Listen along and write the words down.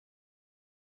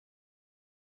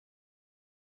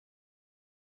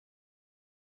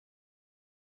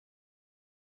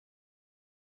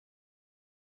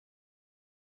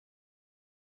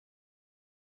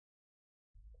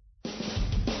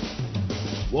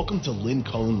Welcome to Lynn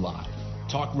Cullen Live,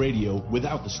 talk radio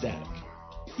without the static.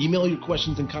 Email your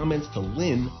questions and comments to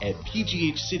Lynn at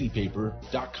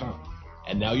pghcitypaper.com.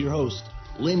 And now your host,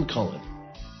 Lynn Cullen.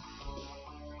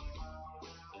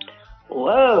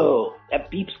 Whoa,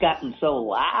 that beep's gotten so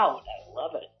loud. I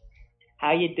love it.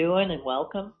 How you doing and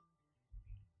welcome?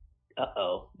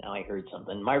 Uh-oh, now I heard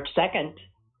something. March 2nd,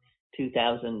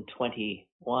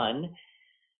 2021.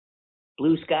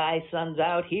 Blue sky, sun's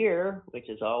out here, which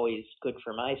is always good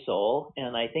for my soul.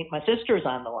 And I think my sister's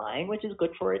on the line, which is good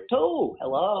for it too.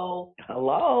 Hello.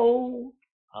 Hello.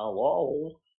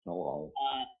 Hello. Hello.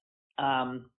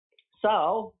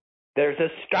 So. There's a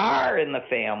star in the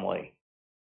family.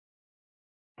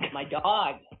 My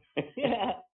dog.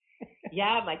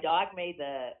 Yeah, my dog made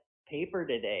the paper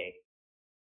today.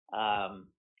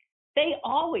 They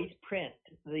always print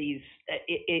these.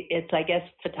 It's I guess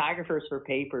photographers for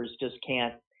papers just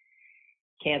can't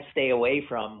stay away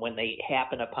from when they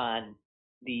happen upon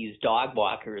these dog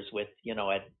walkers with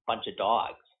a bunch of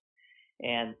dogs.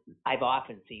 And I've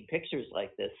often seen pictures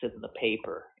like this in the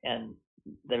paper. And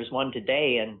there's one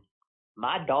today, and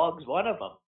my dog's one of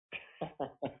them.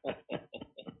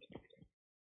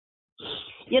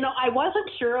 I wasn't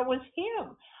sure it was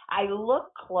him. I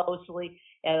looked closely,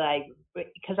 and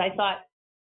because I thought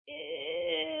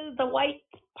the white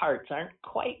parts aren't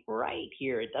quite right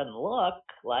here. It doesn't look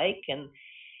like, and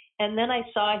then I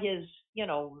saw his,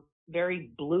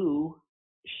 very blue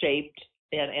shaped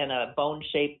and a bone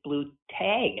shaped blue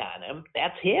tag on him.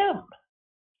 That's him,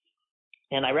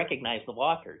 and I recognized the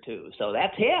walker too. So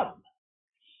that's him.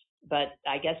 But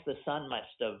I guess the sun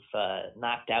must have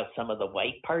knocked out some of the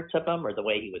white parts of him, or the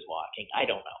way he was walking. I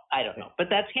don't know. But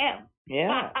that's him.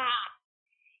 Yeah.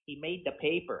 He made the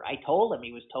paper. I told him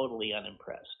he was totally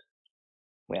unimpressed.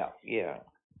 Well, yeah.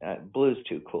 Blue's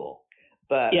too cool.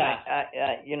 But, yeah.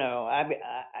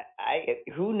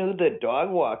 Who knew that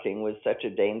dog walking was such a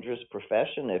dangerous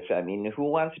profession? Who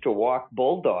wants to walk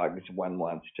bulldogs, one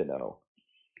wants to know.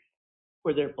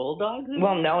 Were there bulldogs?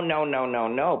 Well,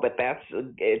 no. But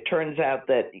it turns out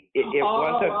that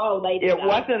it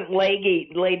wasn't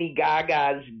Lady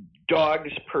Gaga's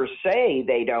dogs per se.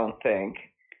 They don't think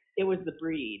it was the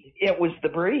breed. It was the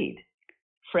breed.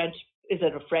 French. Is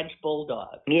it a French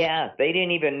bulldog? Yeah, they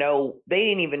didn't even know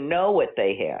what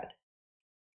they had.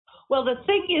 Well, the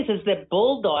thing is that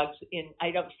bulldogs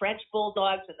French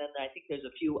bulldogs, and then I think there's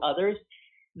a few others.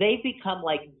 They've become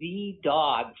like the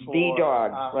dog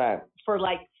right. For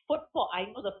like football. I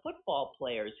know the football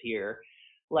players here,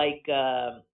 like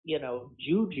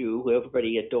Juju, who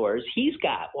everybody adores. He's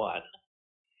got one,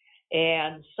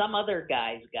 and some other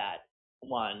guys got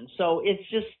one. So it's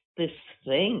just this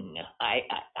thing.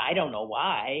 I don't know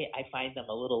why. I find them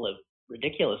a little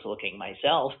ridiculous looking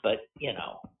myself, but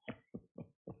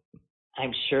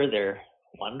I'm sure they're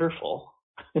wonderful.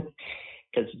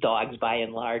 Because dogs, by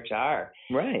and large, are.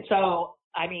 Right. So,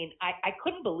 I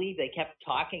couldn't believe the news kept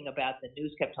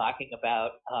talking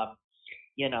about,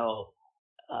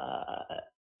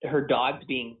 her dogs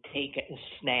being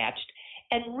snatched.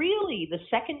 And really, the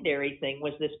secondary thing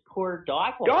was this poor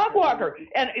dog walker. Dog walker.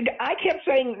 And I kept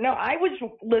saying, no, I was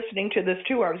listening to this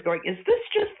too. I was going, is this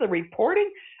just the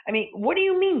reporting? What do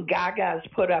you mean Gaga's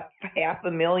put up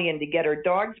 $500,000 to get her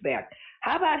dogs back?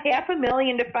 How about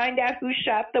 $500,000 to find out who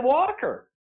shot the walker?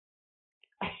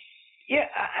 Yeah,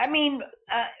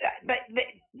 but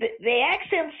the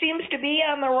accent seems to be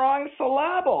on the wrong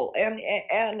syllable, and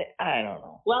I don't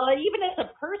know. Well, even as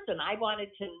a person, I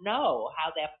wanted to know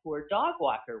how that poor dog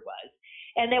walker was,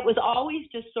 and it was always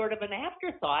just sort of an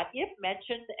afterthought, if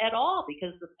mentioned at all,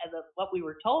 because what we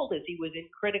were told is he was in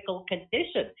critical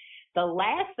condition. The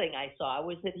last thing I saw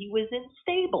was that he was in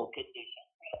stable condition.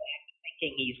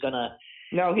 Thinking he's gonna.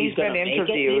 No, he's been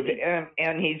interviewed,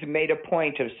 and he's made a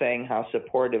point of saying how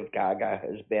supportive Gaga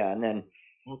has been, and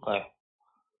okay.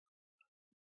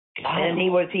 And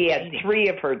he had 3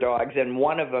 of her dogs, and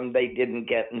one of them they didn't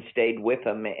get and stayed with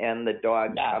him, and the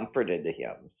dog comforted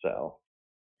him. So,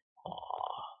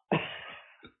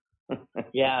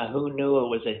 yeah, who knew it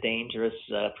was a dangerous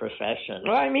profession?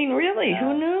 Well, really,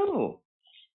 who knew?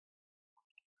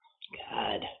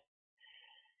 God.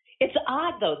 It's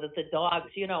odd, though, that the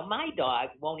dogs, my dog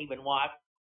won't even walk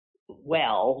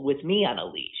well with me on a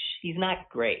leash. He's not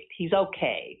great. He's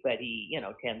okay, but he,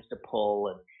 tends to pull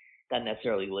and doesn't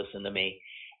necessarily listen to me.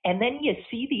 And then you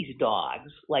see these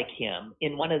dogs like him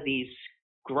in one of these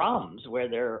scrums where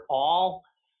they're all,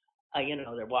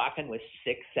 they're walking with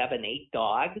 6, 7, 8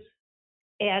 dogs.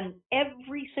 And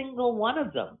every single one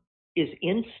of them is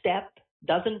in step,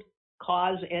 doesn't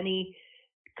cause any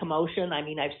commotion.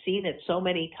 I've seen it so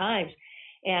many times.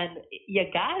 And you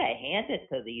gotta hand it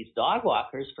to these dog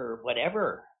walkers for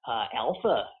whatever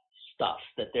alpha stuff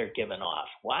that they're giving off.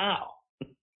 Wow.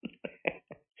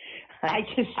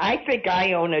 I think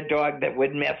I own a dog that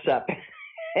would mess up.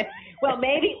 Well,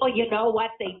 maybe. Well, you know what?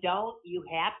 They don't. You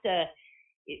have to.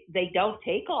 They don't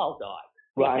take all dogs.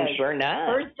 Well, I'm sure not.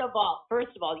 First of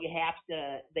all, you have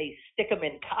to. They stick them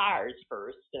in cars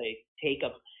first. They take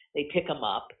them. They pick them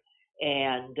up,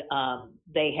 and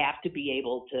they have to be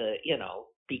able to,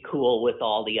 be cool with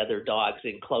all the other dogs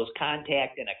in close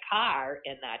contact in a car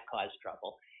and not cause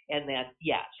trouble. And then,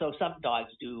 so some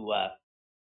dogs do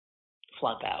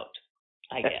flunk out,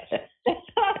 I guess.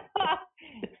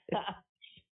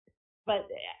 But,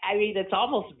 I mean, it's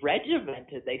almost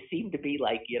regimented. They seem to be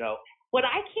like, what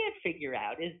I can't figure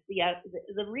out is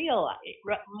the real,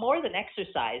 more than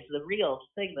exercise, the real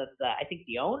thing that I think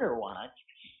the owner wants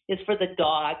is for the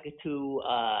dog to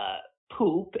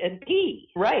poop and pee.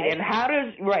 Right. And how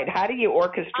do you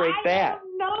orchestrate that? I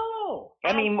don't know.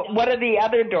 I mean, what do the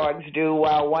other dogs do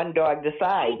while one dog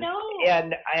decides? I know.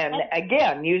 And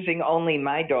again, using only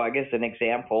my dog as an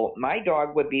example, my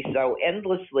dog would be so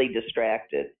endlessly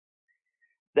distracted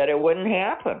that it wouldn't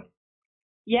happen.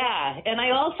 Yeah, and I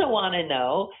also want to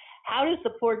know, how does the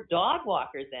poor dog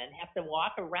walker then have to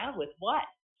walk around with what,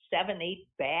 7-8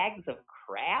 bags of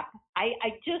crap? I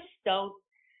just don't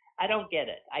get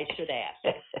it. I should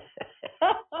ask.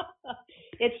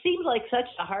 It seems like such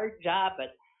a hard job,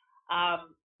 but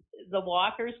the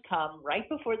walkers come right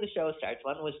before the show starts.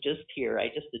 One was just here. I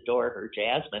just adore her,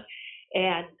 Jasmine.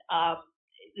 And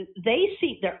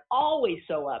they're always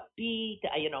so upbeat.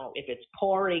 If it's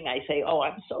pouring, I say, oh,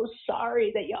 I'm so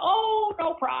sorry that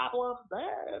no problem.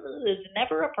 There's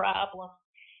never a problem.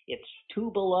 It's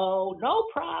 2 below, no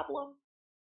problem.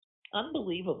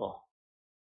 Unbelievable.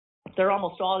 They're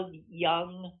almost all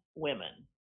young women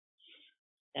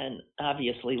and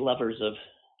obviously lovers of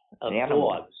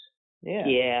dogs.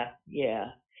 Yeah.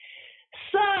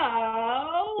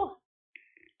 So,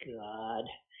 God,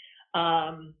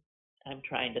 I'm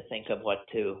trying to think of what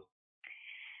to.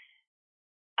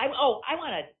 I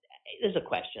want to. There's a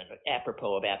question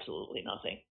apropos of absolutely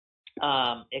nothing,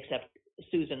 except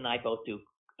Susan and I both do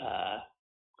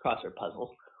crossword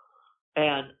puzzles,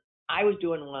 and I was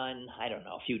doing one, I don't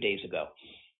know, a few days ago,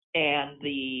 and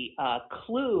the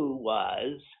clue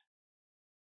was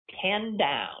 10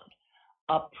 down,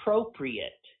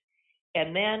 appropriate.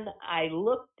 And then I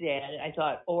looked at it, I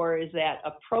thought, or is that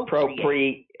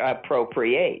appropriate?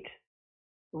 Appropriate.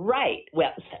 Right.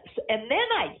 Well, and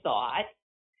then I thought,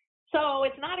 so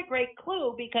it's not a great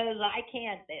clue because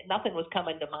nothing was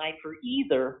coming to mind for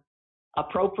either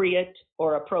appropriate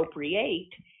or appropriate.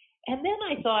 And then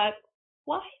I thought,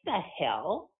 why the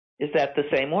hell? Is that the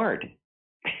same word?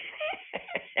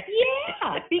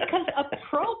 Yeah, because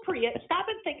appropriate, stop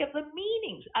and think of the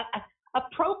meanings.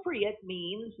 Appropriate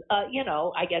means,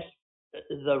 I guess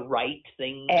the right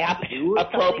thing apt. To do.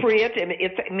 Appropriate,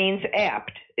 it means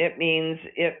apt. It means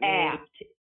apt.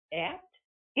 Apt?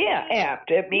 Yeah, apt.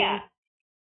 It means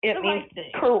right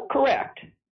thing. Correct.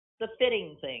 The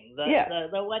fitting thing.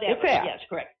 The whatever. It's apt. Yes,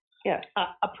 correct. Yeah.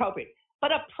 Appropriate.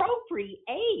 But appropriate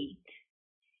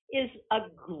is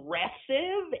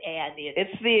aggressive, and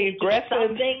it's the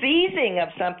aggressive seizing of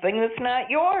something that's not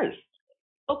yours.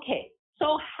 Okay,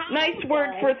 so how? Nice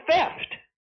word for theft.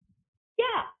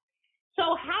 Yeah.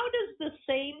 So how does the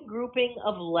same grouping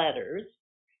of letters,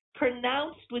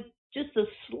 pronounced with just the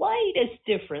slightest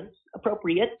difference,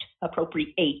 appropriate,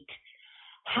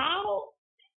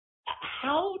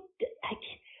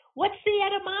 what's the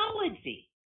etymology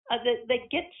that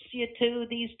gets you to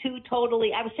these two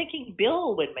totally? I was thinking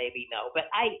Bill would maybe know, but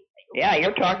Yeah,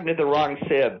 you're talking to the wrong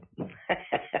Sib.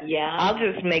 Yeah. I'll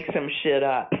just make some shit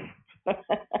up.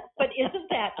 But isn't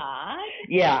that odd?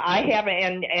 Yeah, I have,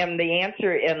 and the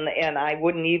answer, and I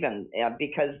wouldn't even,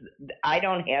 because I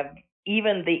don't have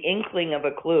even the inkling of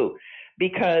a clue,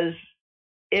 because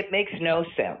it makes no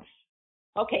sense.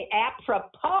 Okay,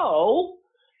 apropos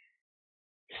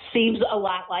seems a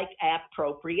lot like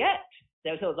appropriate.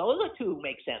 So those are two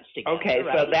make sense together. Okay,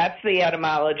 right? So that's the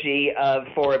etymology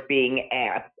for it being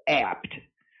apt.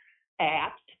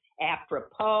 Apt,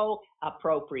 apropos,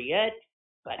 appropriate.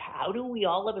 But how do we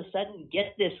all of a sudden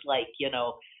get this,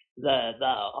 the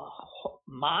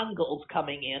Mongols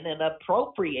coming in and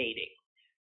appropriating?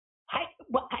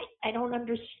 I don't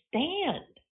understand.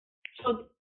 So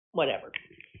whatever.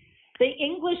 The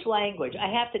English language, I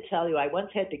have to tell you, I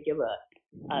once had to give a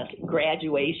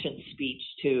graduation speech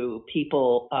to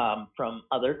people from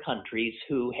other countries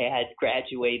who had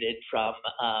graduated from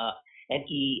an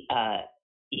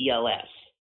ELS,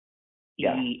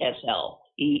 ESL.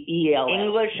 ELL.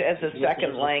 English as a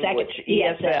second language,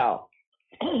 ESL.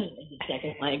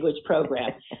 Second language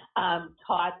program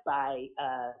taught by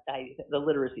the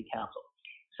Literacy Council.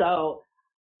 So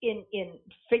in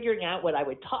figuring out what I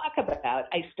would talk about,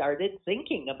 I started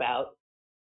thinking about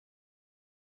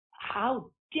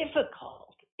how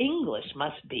difficult English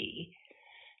must be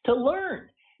to learn,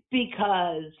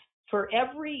 because for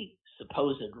every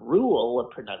supposed rule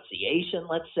of pronunciation,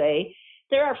 let's say,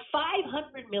 there are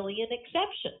 500 million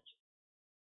exceptions.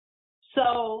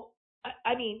 So,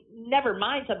 I mean, never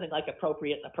mind something like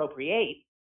appropriate and appropriate.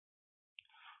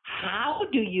 How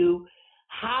do you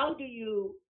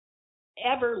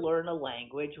ever learn a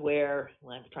language where,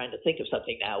 well, I'm trying to think of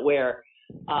something now, where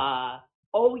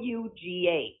OUGH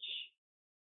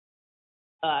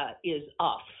is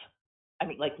uff. I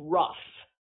mean, like rough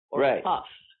or tough.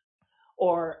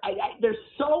 Or there's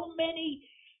so many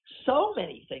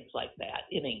things like that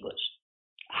in English.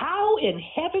 How in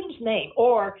heaven's name?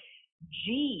 Or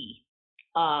G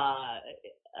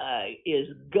is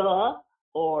G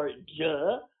or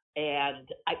J, and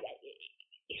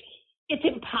it's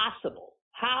impossible.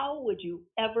 How would you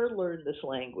ever learn this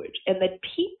language? And that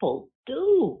people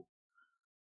do.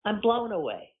 I'm blown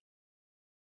away.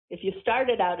 If you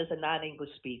started out as a non-English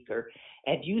speaker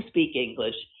and you speak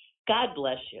English, God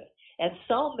bless you. And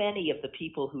so many of the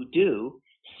people who do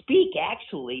speak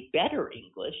actually better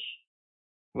English.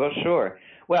 Well, sure.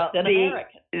 Well, than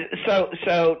American.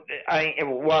 So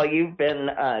while you've been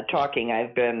talking,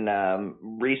 I've been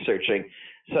researching.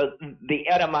 So the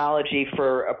etymology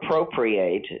for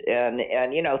appropriate, and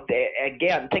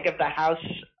again, think of the House,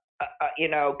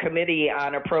 Committee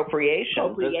on Appropriation.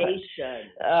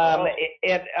 Appropriation.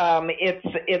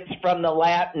 It's from the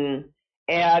Latin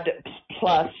ad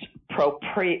plus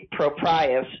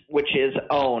proprius, which is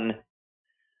own.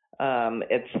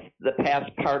 It's the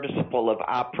past participle of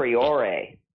a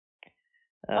priori.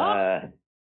 So I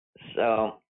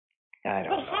don't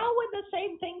know. But how would the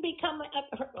same thing become?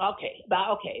 Okay.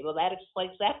 Well, that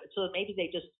explains that. So maybe they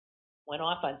just went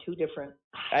off on two different.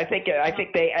 I think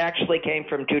they actually came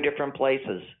from two different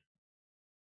places.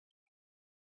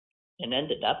 And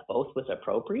ended up both with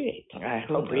appropriate.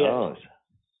 Who knows?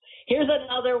 Here's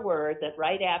another word that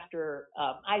right after,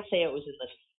 I'd say it was in the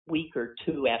week or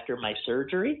two after my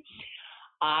surgery,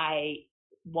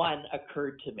 one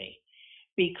occurred to me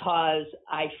because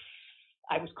I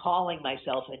was calling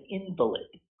myself an invalid,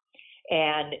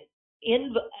 and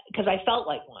because I felt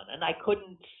like one, and I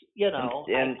couldn't,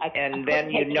 And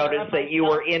then you noticed that you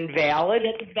were invalid?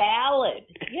 Invalid,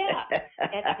 yeah.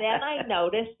 And then I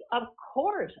noticed, of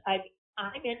course, I'm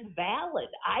invalid.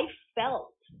 I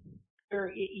felt,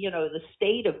 the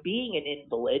state of being an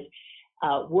invalid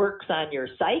works on your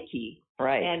psyche,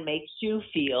 right, and makes you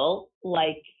feel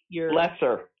like you're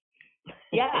lesser.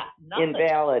 Yeah, nothing.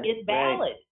 Invalid.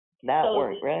 Right. That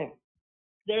word, right.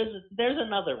 There's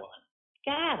another one.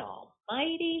 God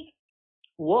almighty.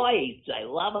 Lloyds. I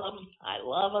love them. I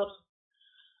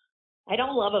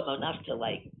don't love them enough to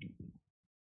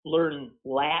learn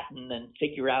Latin and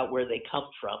figure out where they come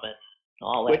from and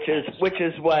all that. Which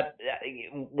is what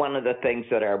one of the things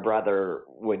that our brother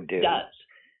would do. Does.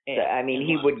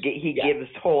 He gives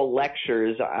whole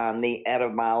lectures on the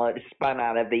etymology, spun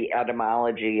out of the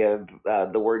etymology of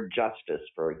the word justice,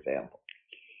 for example.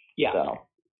 Yeah. So.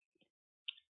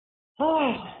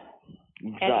 Oh.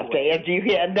 Anyway.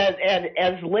 And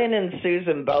as Lynn and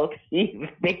Susan both heave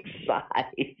big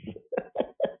sighs.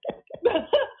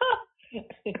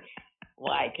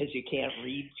 Why? Because you can't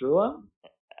read through them?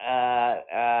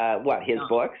 What, his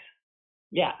books?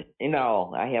 Yeah.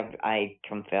 No, I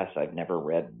confess I've never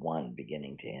read one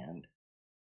beginning to end.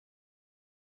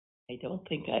 I don't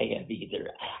think I have either.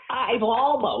 I've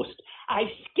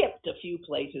skipped a few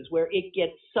places where it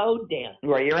gets so dense.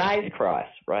 Where your eyes cross,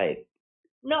 right.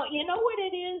 No, you know what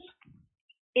it is?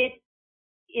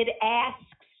 It asks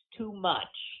too much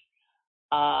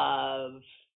of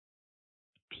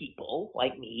people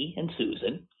like me and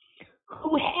Susan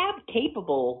who have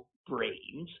capable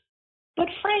brains, but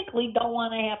frankly don't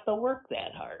want to have to work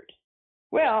that hard.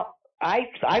 Well, I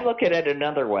look at it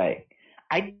another way.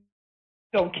 I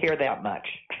don't care that much.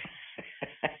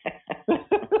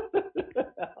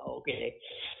 Okay.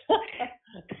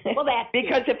 Well,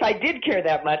 because if I did care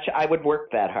that much, I would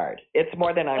work that hard. It's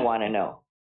more than I want to know.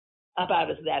 About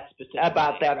that specific.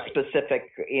 About that right.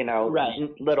 specific, right.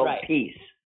 little right. piece.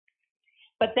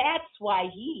 But that's why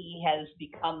he has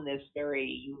become this very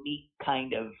unique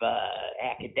kind of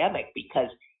academic, because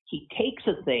he takes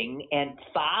a thing and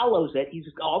follows it. He's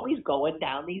always going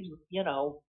down these,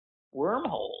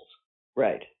 wormholes.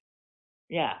 Right.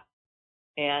 Yeah.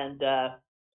 And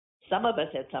some of us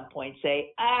at some point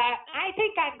say, I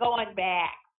think I'm going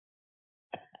back.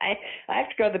 I have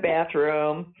to go to the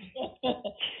bathroom.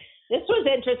 This was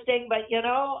interesting, but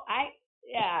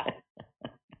yeah.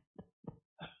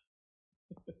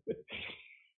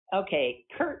 Okay,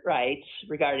 Kurt writes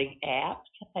regarding apt,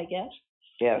 I guess.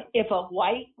 Yeah. If a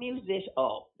white musician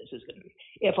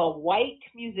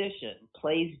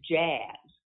plays jazz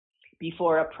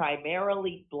before a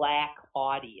primarily black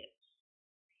audience,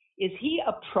 is he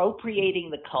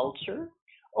appropriating the culture,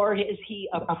 or is he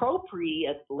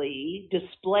appropriately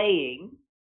displaying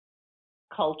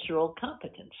cultural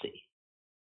competency?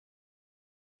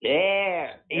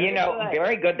 There.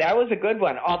 Very good. That was a good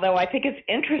one. Although I think it's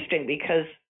interesting because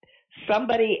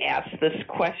somebody asked this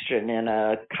question in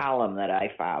a column that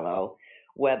I follow,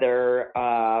 whether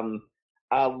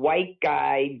a white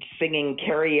guy singing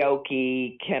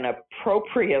karaoke can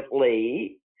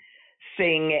appropriately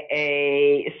sing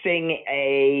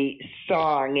a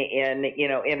song in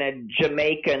a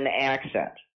Jamaican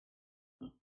accent,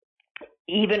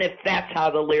 even if that's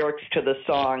how the lyrics to the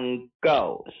song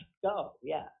goes. Oh,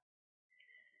 yeah.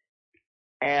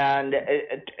 And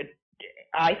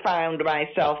I found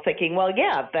myself thinking, well,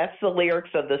 yeah, that's the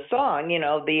lyrics of the song.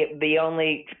 The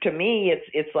only, to me,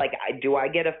 it's like, do I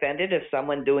get offended if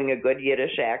someone doing a good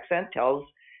Yiddish accent tells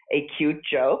a cute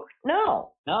joke?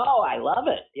 No, I love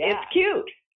it. Yeah, it's cute.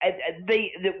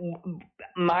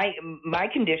 My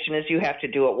condition is you have to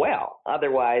do it well.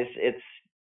 Otherwise, it's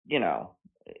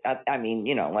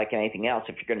like anything else,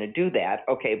 if you're going to do that,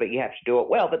 okay, but you have to do it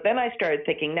well. But then I started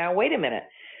thinking, now wait a minute.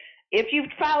 If you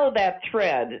follow that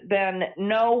thread, then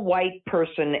no white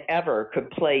person ever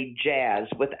could play jazz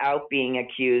without being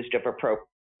accused of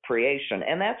appropriation,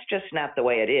 and that's just not the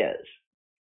way it is.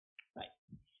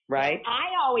 Right? I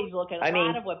always look at a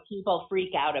lot of what people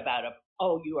freak out about.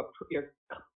 You're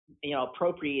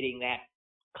appropriating that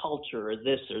culture or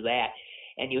this or that,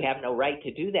 and you have no right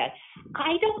to do that.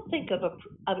 I don't think of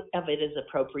it as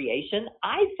appropriation.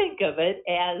 I think of it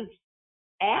as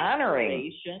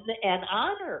admiration and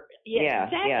honor. Yeah,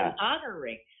 exactly. Yeah.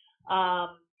 Honoring.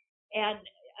 And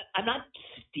I'm not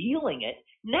stealing it.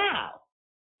 Now,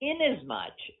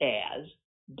 inasmuch as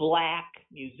black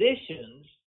musicians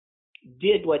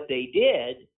did what they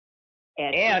did,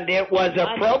 and it was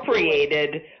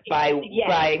appropriated by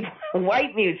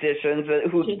white musicians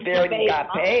who barely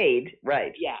got paid,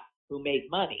 right? Yeah, who made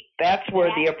money. That's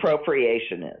where the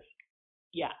appropriation is.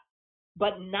 Yeah,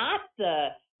 but not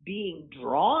the being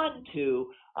drawn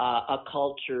to a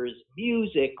culture's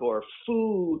music or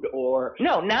food or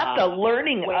not the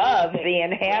learning of, the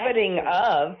inhabiting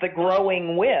of, the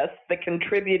growing with, the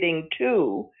contributing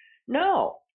to.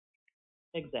 No.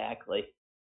 Exactly.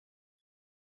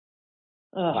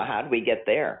 Well, how do we get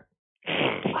there?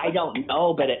 I don't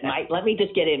know, but it might. Let me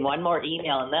just get in one more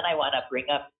email, and then I want to bring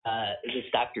up this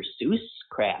Dr. Seuss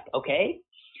crap, okay?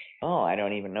 Oh, I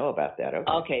don't even know about that.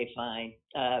 Okay, fine.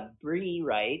 Bree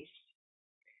writes,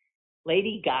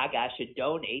 Lady Gaga should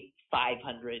donate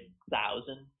 $500,000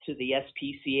 to the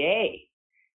SPCA.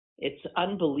 It's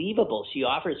unbelievable. She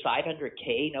offers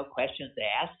 $500K, no questions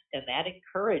asked, and that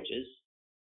encourages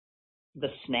the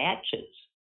snatches.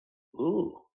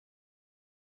 Ooh.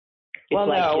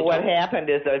 Well, what happened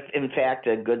is, in fact,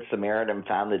 a good Samaritan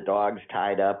found the dogs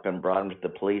tied up and brought them to the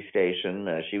police station.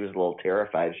 She was a little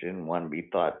terrified. She didn't want to be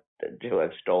thought to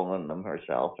have stolen them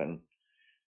herself. And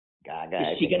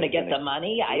Gaga, is she going to get the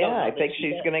money? I think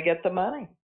she's going to get the money.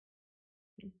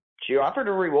 She offered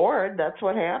a reward. That's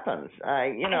what happens.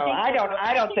 I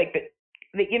don't think that.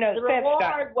 The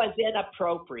reward was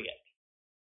inappropriate.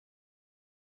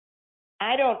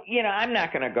 I'm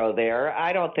not going to go there.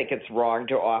 I don't think it's wrong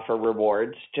to offer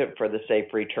rewards for the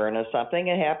safe return of something.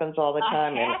 It happens all the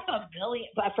time. $500,000,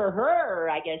 but for her,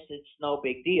 I guess it's no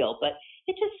big deal. But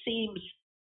it just seems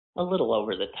a little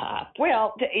over the top.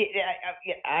 Well,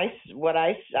 I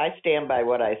stand by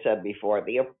what I said before.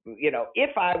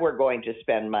 If I were going to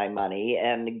spend my money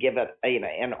and give it,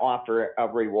 and offer a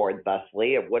reward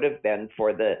thusly, it would have been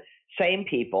for the same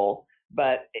people.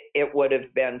 But it would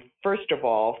have been, first of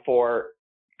all, for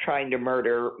trying to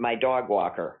murder my dog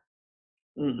walker.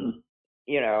 Mm-hmm.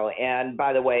 And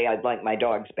by the way, I'd like my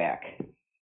dogs back.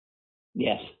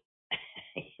 Yes.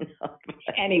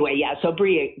 Anyway, yeah, so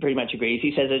Bree pretty much agrees.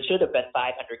 He says it should have been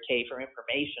 $500K for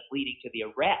information leading to the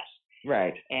arrest.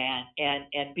 Right.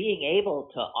 And being able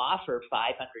to offer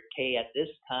 $500K at this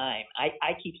time,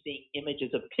 I keep seeing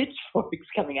images of pitchforks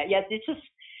coming out. Yes,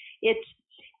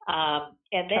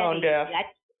 and then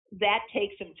that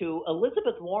takes him to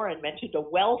Elizabeth Warren mentioned a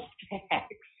wealth tax.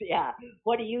 Yeah.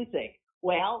 What do you think?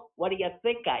 Well, what do you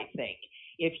think I think?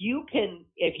 If you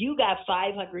got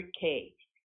 $500K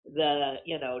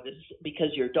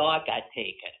because your dog got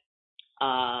taken,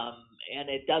 and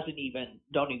it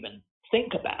don't even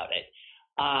think about it.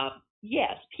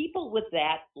 Yes, people with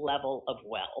that level of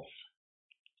wealth,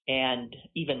 and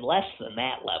even less than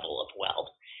that level of wealth,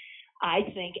 I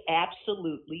think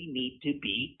absolutely need to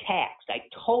be taxed. I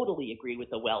totally agree with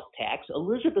the wealth tax.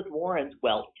 Elizabeth Warren's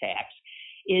wealth tax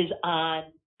is on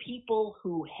people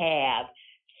who have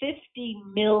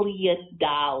 $50 million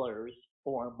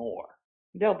or more.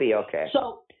 They'll be okay.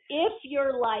 So if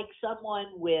you're like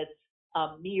someone with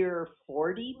a mere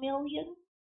 40 million,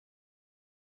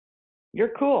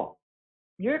 you're cool.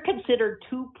 You're considered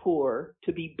too poor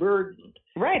to be burdened.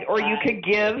 Right, or you could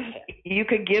give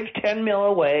 10 mil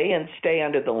away and stay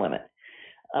under the limit.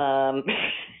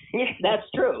 That's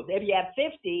true. If you have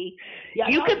 50,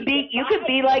 you could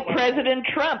be like President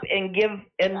Trump and give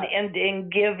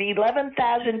and give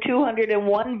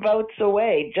 11,201 votes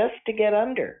away just to get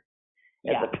under.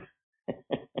 Yeah.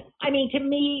 I mean, to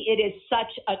me, it is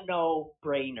such a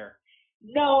no-brainer.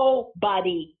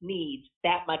 Nobody needs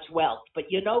that much wealth.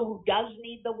 But you know who does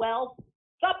need the wealth?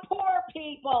 The poor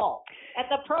people and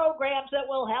the programs that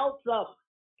will help them.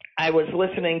 I was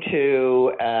listening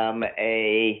to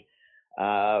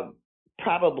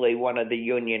probably one of the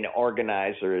union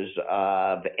organizers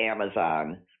of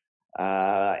Amazon,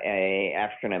 a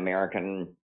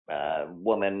African-American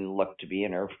woman, looked to be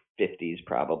in her 50s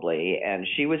probably, and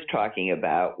she was talking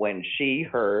about when she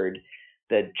heard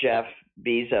that Jeff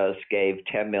Bezos gave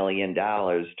 $10 million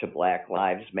to Black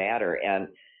Lives Matter, and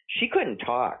she couldn't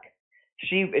talk.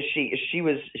 She was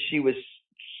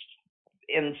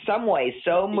in some way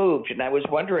so moved, and I was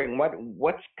wondering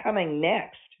what's coming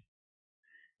next.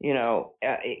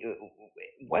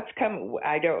 What's coming?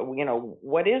 I don't.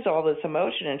 What is all this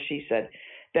emotion? And she said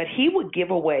that he would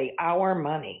give away our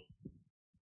money.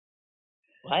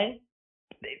 What?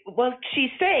 Well, she's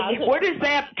saying, where does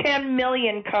that 10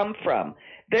 million come from?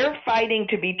 They're fighting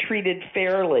to be treated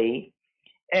fairly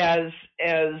as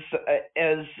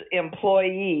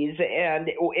employees, and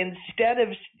instead of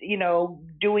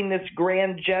doing this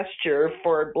grand gesture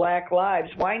for Black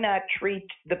lives, why not treat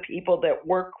the people that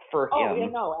work for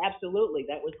him? Oh, absolutely.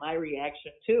 That was my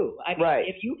reaction too. I mean, right.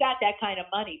 If you got that kind of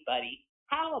money, buddy,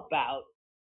 how about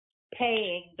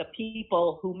paying the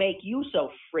people who make you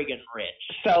so friggin' rich?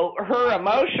 So her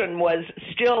emotion was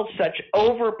still such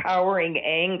overpowering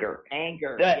anger.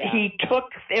 That he took.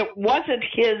 It wasn't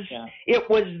his. Yeah. It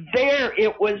was their.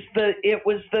 It was the.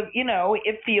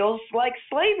 It feels like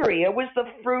slavery. It was the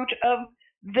fruit of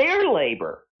their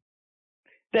labor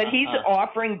that he's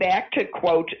offering back to,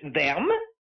 quote, them.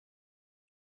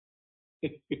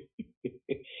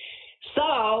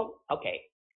 So, okay,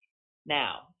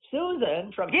 now.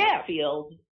 Susan from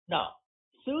Hempfield. No,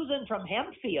 Susan from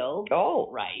Hempfield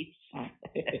writes.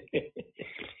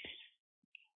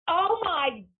 Oh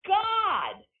my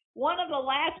God! One of the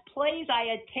last plays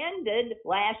I attended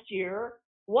last year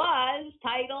was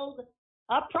titled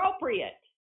Appropriate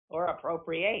or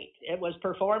Appropriate. It was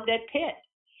performed at Pitt.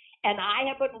 And I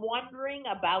have been wondering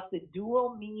about the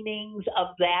dual meanings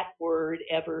of that word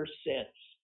ever since.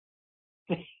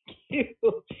 Thank you.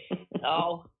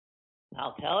 Oh.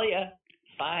 I'll tell you,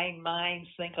 fine minds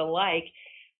think alike.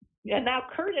 And now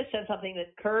Kurt has said something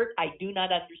that, Kurt, I do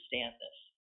not understand this.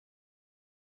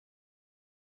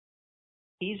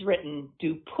 He's written,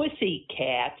 do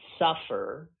pussycats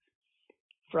suffer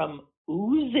from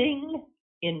oozing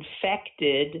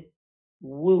infected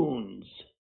wounds?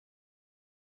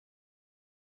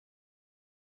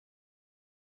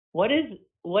 What is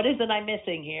it I'm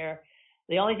missing here?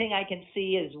 The only thing I can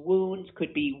see is wounds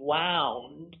could be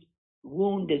wound.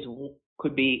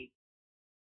 Could be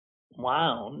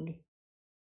wound.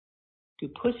 Do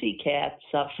pussycats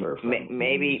suffer from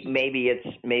maybe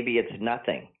it's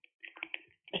nothing.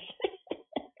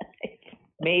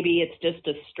 Maybe it's just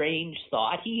a strange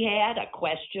thought he had, a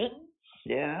question.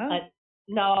 Yeah.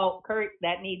 No, Kurt,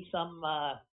 that needs some.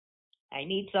 I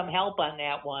need some help on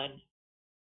that one.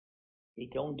 You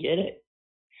don't get it.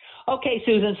 Okay,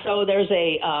 Susan. So there's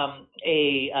a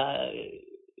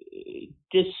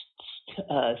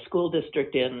school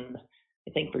district in,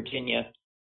 I think, Virginia,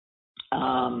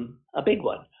 a big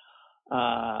one,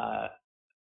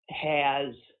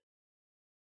 has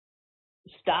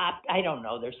stopped. I don't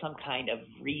know. There's some kind of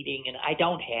reading, and I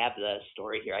don't have the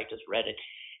story here. I just read it.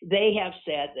 They have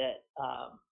said that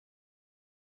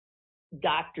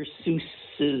Dr.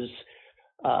 Seuss's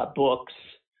books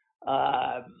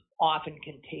often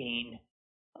contain,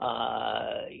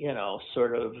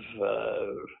 sort of,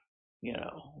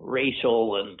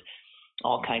 racial and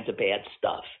all kinds of bad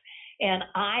stuff. And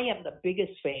I am the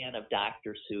biggest fan of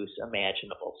Dr. Seuss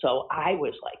imaginable. So I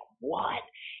was like, what?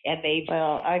 And they've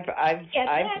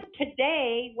then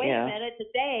today, wait a minute,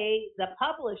 today the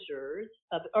publishers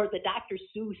or the Dr.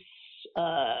 Seuss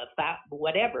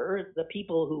whatever, the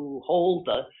people who hold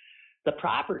the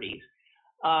properties,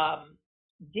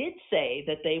 did say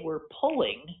that they were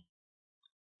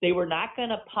not going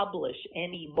to publish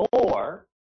any more.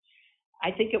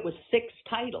 I think it was 6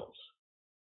 titles.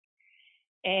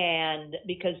 And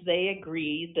because they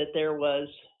agreed that there was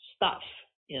stuff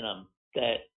in them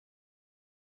that,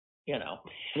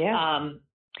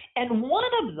 and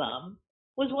one of them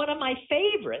was one of my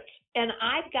favorites. And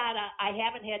I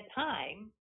haven't had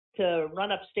time to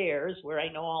run upstairs where I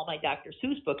know all my Dr.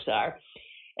 Seuss books are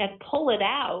and pull it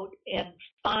out and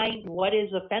find what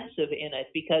is offensive in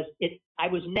it, because I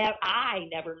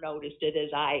never noticed it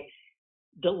as I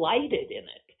delighted in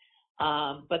it.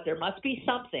 But there must be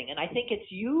something, and I think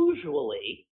it's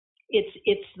usually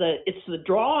it's the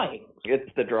drawings.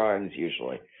 It's the drawings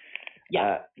usually.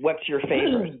 Yeah. What's your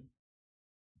favorite?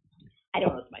 I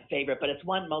don't know if it's my favorite, but it's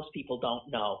one most people don't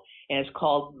know, and it's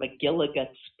called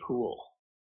McGilligut's Pool.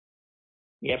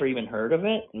 You ever even heard of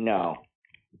it? No.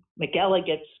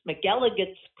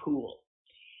 McGilligut's Pool,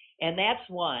 and that's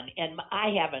one. And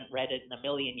I haven't read it in a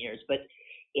million years, but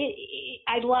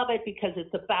I love it because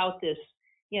it's about this.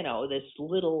 This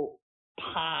little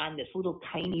pond, this little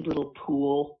tiny little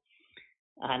pool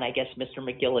on, I guess, Mr.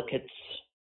 McGillicud's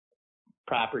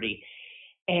property.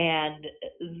 And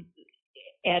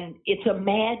it's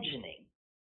imagining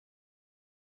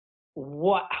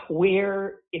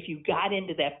where, if you got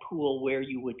into that pool, where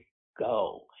you would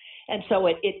go. And so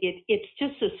it's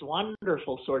just this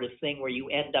wonderful sort of thing where you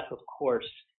end up, of course,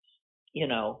 in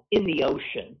the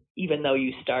ocean, even though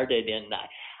you started in,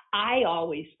 I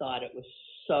always thought it was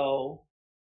so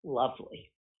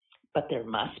lovely, but there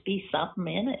must be something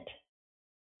in it.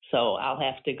 So I'll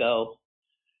have to go.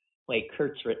 Wait,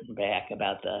 Kurt's written back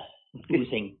about the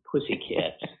oozing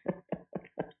pussycats.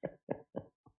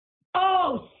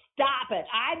 Oh, stop it.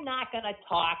 I'm not going to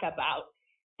talk about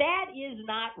that. Is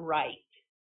not right.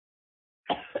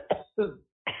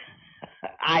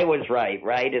 I was right?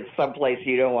 It's someplace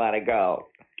you don't want to go.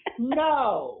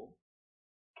 No.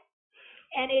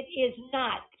 And it is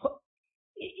not.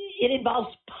 It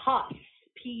involves pus,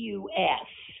 P-U-S.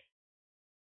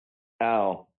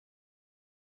 Oh,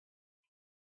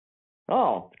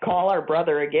 call our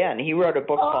brother again. He wrote a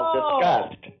book called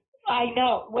Disgust. I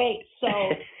know. Wait, so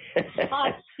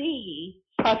pussy.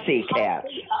 Pussy cat.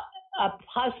 A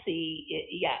pussy,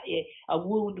 a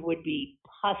wound would be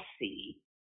pussy.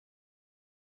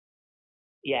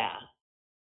 Yeah.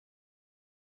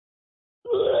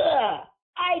 Ugh,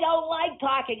 I don't like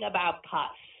talking about pus.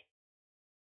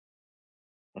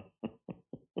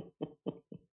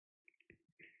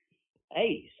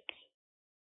 Hey.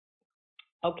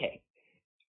 Okay.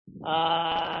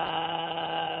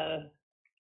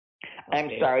 I'm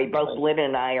sorry, both Lynn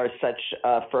and I are such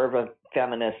fervent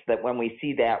feminists that when we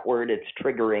see that word, it's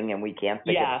triggering and we can't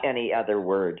think of any other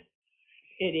word.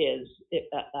 It is.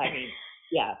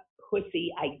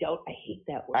 Pussy. I hate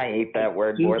that word. I hate that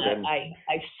word more than... I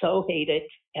so hate it,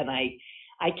 and I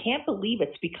can't believe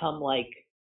it's become like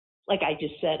I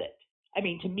just said it. I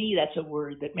mean, to me, that's a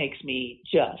word that makes me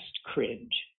just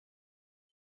cringe.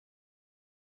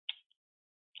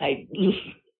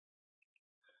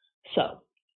 So,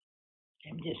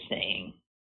 I'm just saying.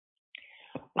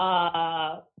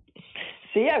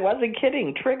 See, I wasn't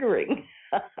kidding. Triggering.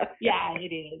 Yeah,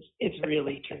 it is. It's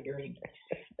really triggering.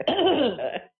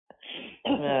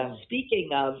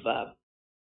 Speaking of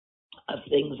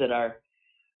things that are,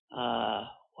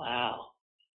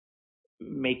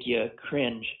 make you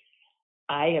cringe,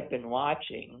 I have been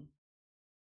watching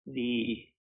the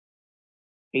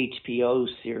HBO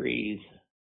series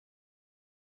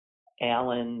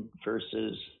Allen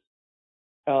versus.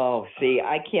 Oh, see,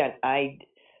 I can't.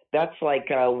 That's like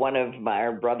one of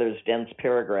our brother's dense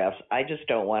paragraphs. I just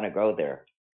don't want to go there.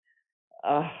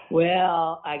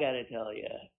 Well, I got to tell you,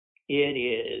 it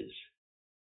is.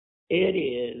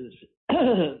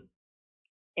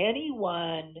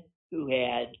 Anyone who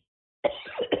had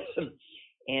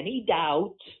any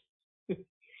doubt,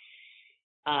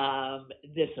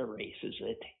 this erases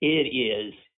it. It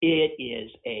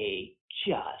is a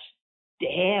just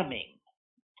damning.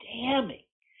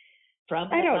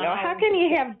 I don't know. How can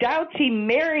you have doubts? He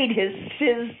married his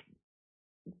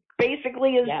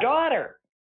daughter.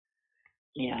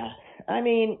 Yeah. I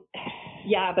mean.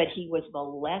 Yeah, but he was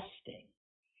molesting.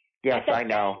 Yes, I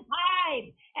know.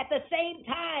 At the same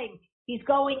time, he's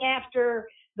going after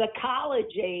the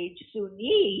college age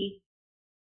Suni.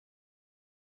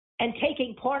 and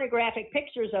taking pornographic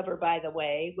pictures of her, by the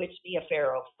way, which Mia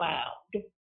Farrow found.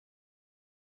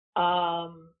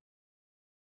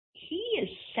 He is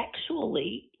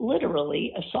sexually,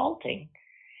 literally assaulting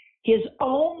his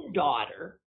own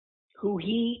daughter, who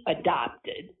he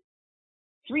adopted.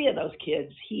 3 of those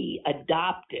kids he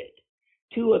adopted.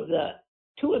 Two of the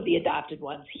adopted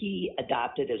ones he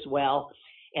adopted as well,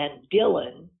 and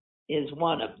Dylan is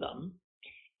one of them.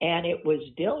 And it was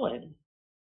Dylan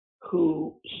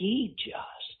who he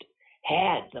just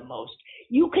had the most.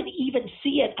 You can even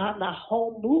see it on the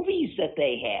home movies that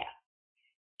they have.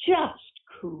 Just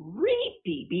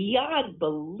creepy beyond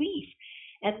belief.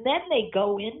 And then they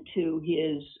go into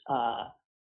his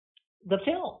the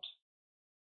films,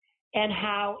 and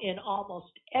how in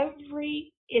almost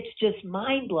every, it's just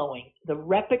mind-blowing, the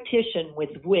repetition with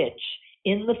which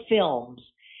in the films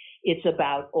it's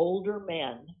about older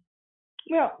men.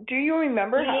 Well, do you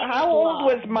remember how old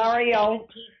was Mariel?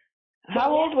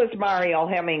 How old was Mariel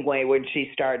Hemingway when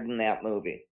she starred in that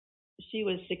movie? She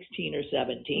was 16 or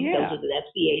 17. Yeah.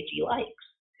 That's the age he likes.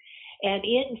 And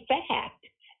in fact,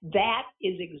 that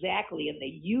is exactly, and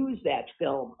they use that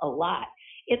film a lot,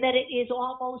 in that it is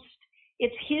almost,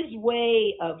 it's his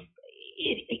way of,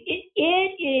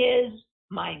 it is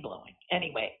mind-blowing.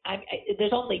 Anyway,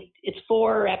 it's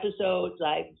 4 episodes.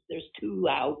 There's 2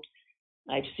 out.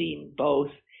 I've seen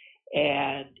both,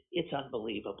 and it's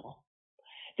unbelievable.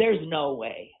 There's no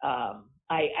way.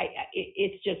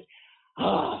 It's just,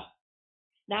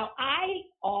 Now, I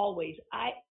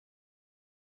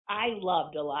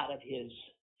loved a lot of his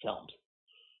films,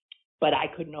 but I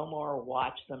could no more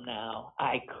watch them now.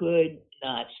 I could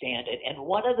not stand it. And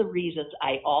one of the reasons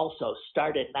I also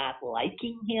started not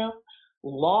liking him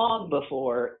long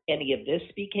before any of this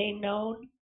became known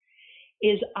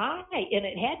is and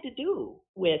it had to do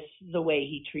with the way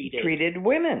he treated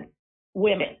women.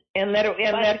 And that he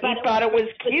thought it was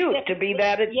cute to be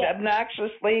that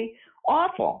obnoxiously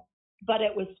awful. But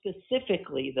it was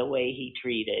specifically the way he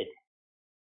treated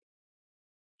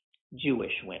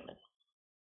Jewish women.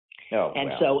 Oh,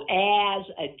 and so as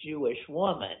a Jewish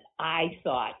woman, I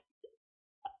thought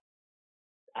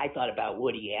about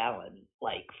Woody Allen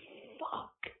like,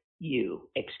 fuck you,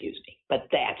 excuse me. But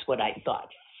that's what I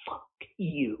thought, fuck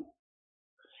you.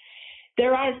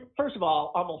 There are, first of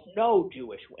all, almost no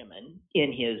Jewish women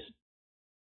in his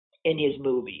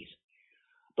movies.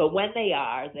 But when they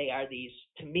are these,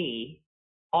 to me,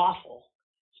 awful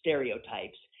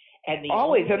stereotypes. And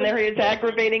they're his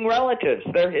aggravating relatives.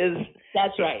 They're his.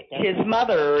 That's right. His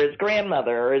mother or his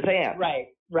grandmother or his aunt.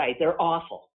 Right. They're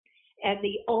awful. And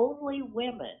the only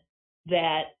women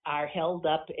that are held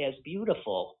up as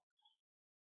beautiful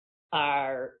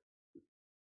are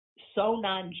so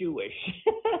non-Jewish.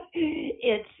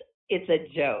 It's a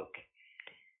joke.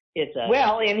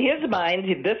 Well, in his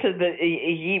mind, this is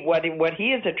what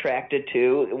he is attracted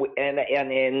to, and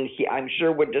he, I'm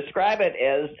sure, would describe it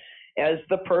as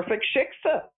the perfect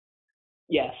shiksa.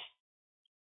 Yes.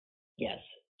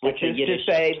 Which is to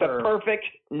say the perfect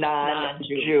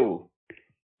non-Jewish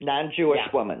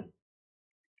woman.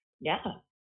 Yeah.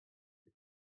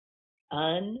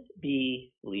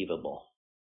 Unbelievable.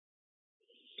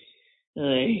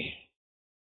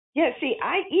 Yeah, see,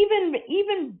 I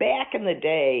even back in the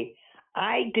day,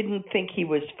 I didn't think he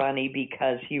was funny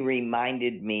because he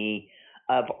reminded me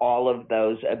of all of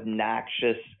those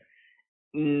obnoxious,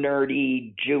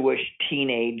 nerdy Jewish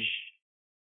teenage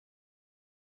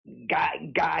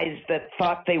guys that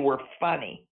thought they were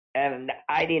funny, and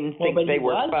I didn't think they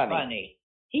were funny.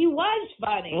 He was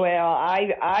funny. Well,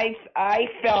 I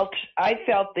felt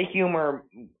the humor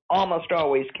almost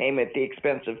always came at the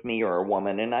expense of me or a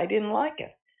woman, and I didn't like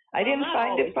it. I didn't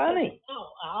find it funny. No,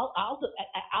 I'll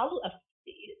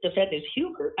defend his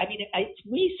humor. I mean, to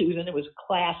me, Susan, it was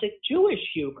classic Jewish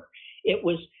humor. It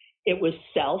was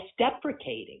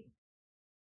self-deprecating,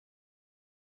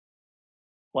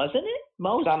 wasn't it?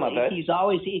 Mostly. Some of it. He's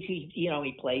always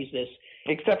he plays this.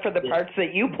 Except for the parts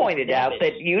that you pointed out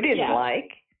that you didn't like.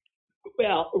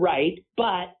 Well, right,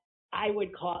 but I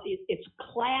would call it's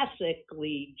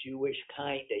classically Jewish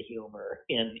kind of humor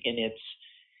in his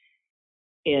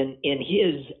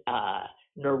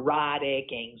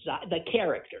neurotic anxiety, the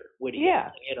character, Woody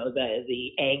Allen,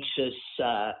 the anxious,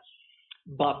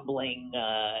 bumbling,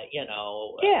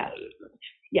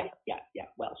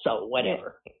 Well, so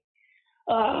whatever.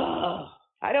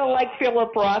 I don't like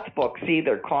Philip Roth books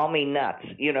either. Call me nuts.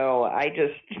 I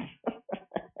just.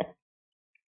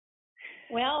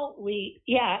 Well, we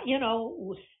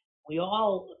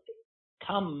all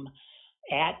come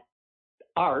at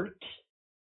art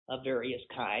of various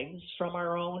kinds from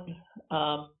our own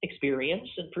experience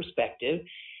and perspective.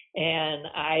 And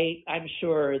I'm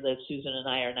sure that Susan and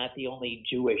I are not the only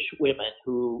Jewish women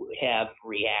who have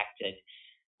reacted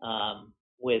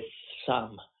with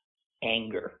some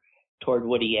anger toward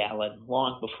Woody Allen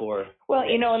long before. Well,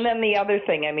 and then the other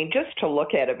thing, I mean, just to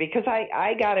look at it, because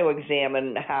I got to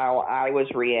examine how I was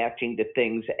reacting to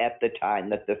things at the time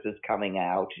that this is coming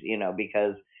out,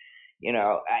 because,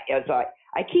 as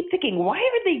I keep thinking, why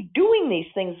are they doing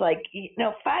these things 5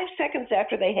 seconds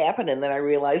after they happen? And then I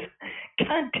realize,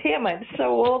 God damn, I'm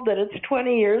so old that it's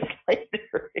 20 years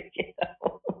later,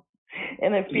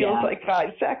 and it feels like 5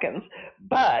 seconds.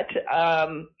 But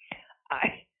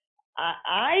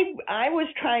I was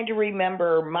trying to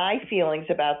remember my feelings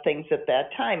about things at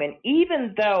that time. And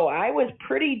even though I was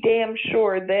pretty damn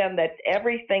sure then that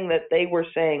everything that they were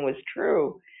saying was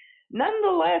true,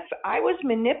 nonetheless, I was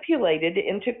manipulated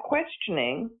into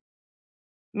questioning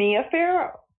Mia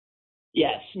Farrow.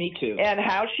 Yes, me too. And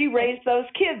how she raised those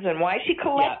kids and why she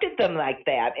collected them like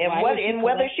that and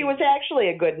whether she was actually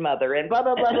a good mother and blah,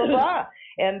 blah, blah, blah, blah.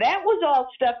 And that was all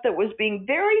stuff that was being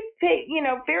very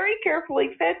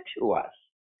carefully fed to us.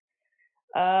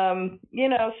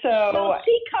 So. Well,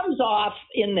 she comes off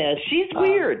in this. She's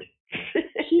weird.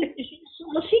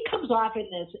 She comes off in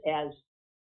this as,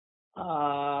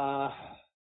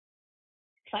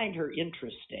 find her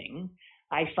interesting.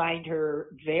 I find her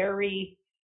very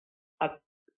a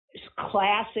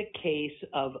classic case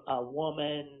of a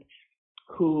woman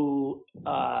who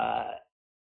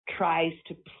tries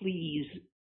to please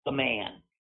a man.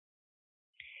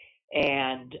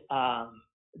 And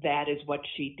that is what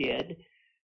she did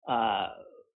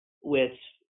with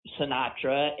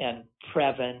Sinatra and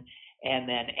Previn and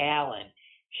then Allen.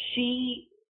 She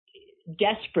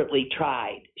desperately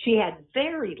tried. She had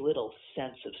very little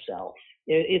sense of self.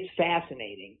 It's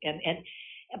fascinating.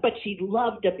 But she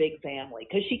loved a big family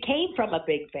because she came from a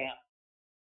big family.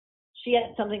 She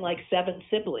had something like 7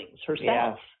 siblings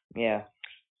herself. Yeah.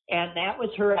 And that was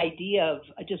her idea of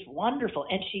just wonderful.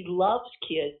 And she loves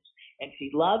kids and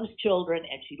she loves children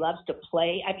and she loves to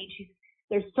play. I mean,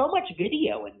 there's so much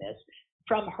video in this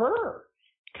from her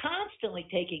constantly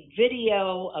taking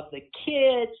video of the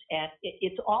kids, and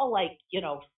it's all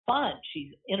fun.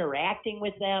 She's interacting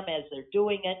with them as they're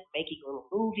doing it, making little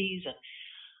movies,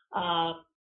 and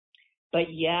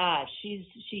but yeah,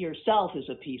 she herself is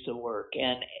a piece of work,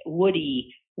 and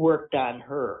Woody worked on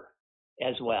her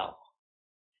as well.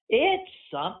 It's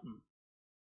something.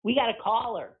 We got to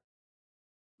call her.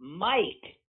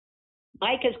 Mike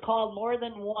has called more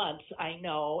than once, I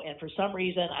know, and for some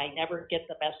reason I never get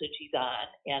the message he's on,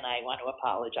 and I want to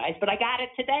apologize, but I got it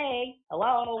today.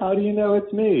 Hello. How do you know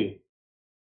it's me?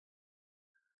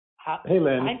 Hey,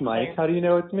 Lynn, it's Mike. Claire. How do you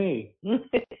know it's me?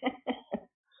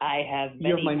 I have many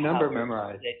You have my number powers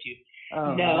memorized. that you.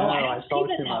 Oh, no, I don't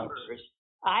see the much. numbers.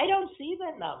 I don't see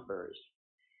the numbers.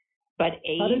 But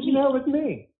Amy. How did you know it was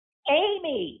me?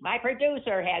 Amy, my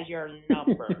producer, has your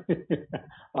number.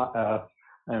 Uh-oh.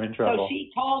 I'm in trouble. So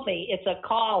she told me it's a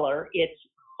caller. It's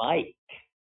Mike.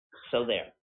 So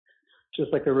there.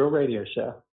 Just like a real radio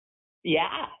show.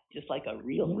 Yeah, just like a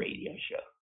real radio show.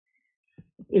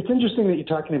 It's interesting that you're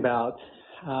talking about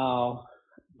how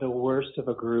the worst of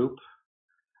a group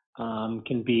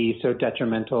can be so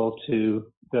detrimental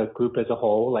to the group as a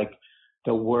whole. Like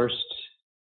the worst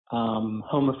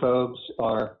homophobes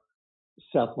are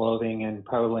self-loathing and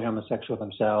probably homosexual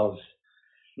themselves.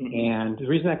 Mm-hmm. And the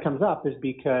reason that comes up is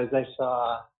because I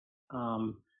saw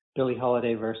Billie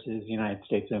Holiday versus United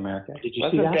States of America. Did you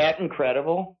see that? Wasn't that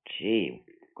incredible? Gee,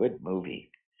 good movie.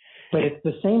 But it's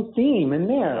the same theme in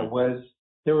there.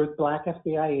 There were black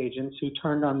FBI agents who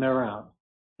turned on their own.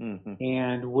 Mm-hmm.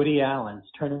 And Woody Allen's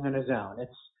turning on his own.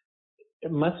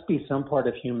 It must be some part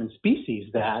of human species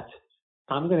that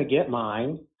I'm going to get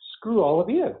mine, screw all of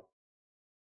you.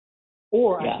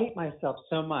 Or I hate myself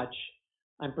so much,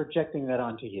 I'm projecting that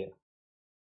onto you.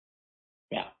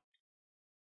 Yeah.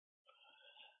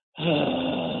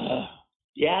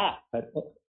 Yeah.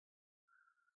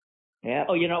 Yeah.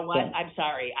 Oh, you know what? Yeah. I'm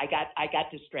sorry. I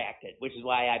got distracted, which is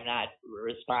why I'm not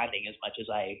responding as much as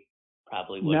I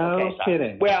probably would. No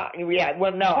kidding. Well, yeah.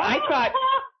 Well, no. I thought.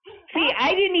 See,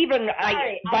 I didn't even.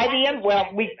 By the end. Well,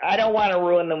 I don't want to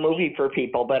ruin the movie for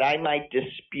people, but I might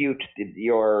dispute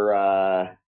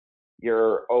your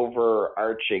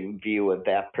overarching view of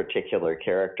that particular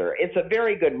character. It's a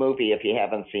very good movie if you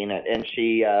haven't seen it, and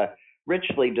she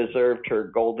richly deserved her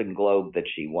Golden Globe that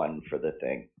she won for the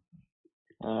thing.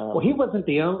 Well, he wasn't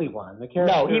the only one. The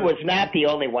character. No, he was not the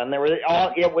only one. There were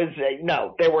all. It was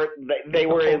no. They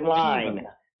were in line.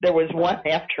 There was one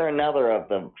after another of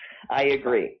them. I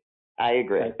agree.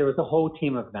 Right. There was a whole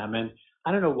team of them, and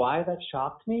I don't know why that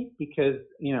shocked me because,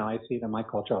 I see it in my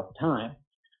culture all the time.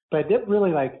 But I did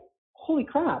really holy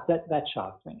crap, that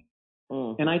shocked me.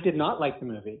 Mm. And I did not like the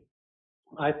movie.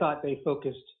 I thought they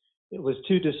focused, it was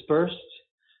too dispersed.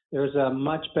 There's a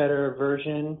much better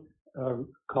version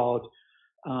called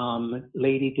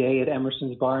Lady Day at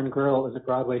Emerson's Bar and Grill. Is a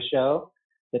Broadway show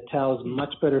that tells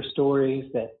much better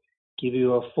stories that give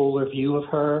you a fuller view of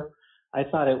her. I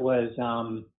thought it was,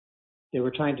 they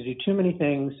were trying to do too many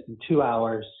things in 2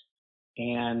 hours,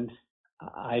 and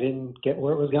I didn't get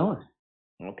where it was going.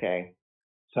 Okay.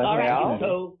 So all right.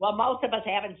 So, most of us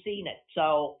haven't seen it.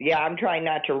 So yeah, I'm trying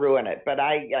not to ruin it, but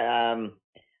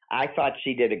I thought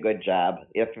she did a good job.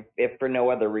 If for no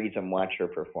other reason, watch her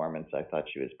performance. I thought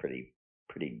she was pretty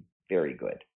very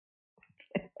good.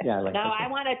 Yeah. Now I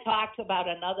want to talk about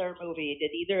another movie.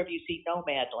 Did either of you see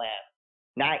Nomadland?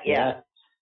 Not yet. Yeah.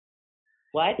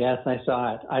 What? Yes, I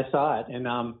saw it, and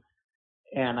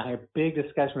I had a big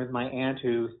discussion with my aunt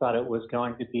who thought it was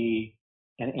going to be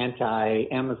an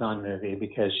anti-Amazon movie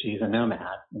because she's a nomad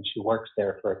and she works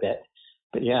there for a bit.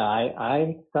 But yeah,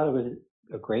 I thought it was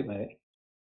a great movie.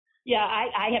 Yeah,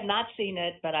 I have not seen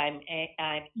it, but I'm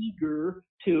eager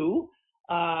to.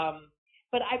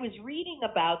 But I was reading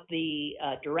about the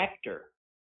director,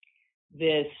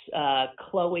 this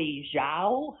Chloe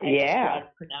Zhao. I don't know how to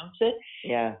pronounce it.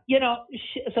 Yeah.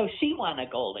 So she won a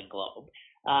Golden Globe.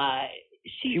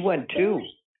 She won 2.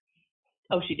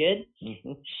 Oh, she did?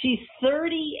 Mm-hmm. She's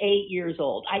 38 years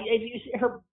old.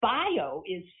 Her bio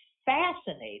is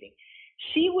fascinating.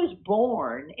 She was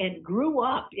born and grew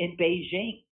up in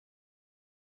Beijing.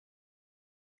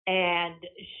 And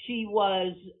she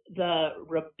was the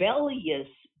rebellious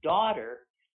daughter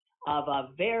of a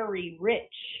very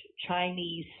rich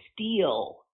Chinese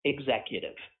steel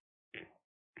executive.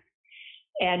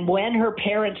 And when her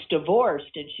parents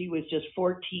divorced and she was just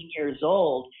 14 years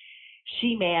old,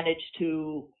 she managed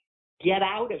to get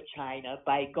out of China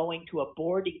by going to a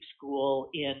boarding school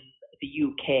in the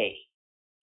UK.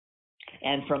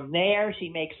 And from there, she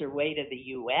makes her way to the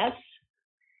US,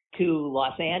 to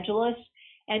Los Angeles,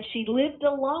 and she lived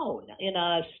alone in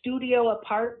a studio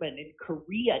apartment in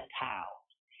Koreatown.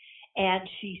 And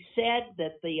she said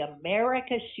that the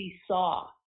America she saw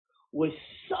was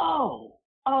so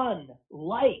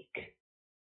unlike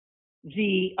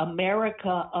the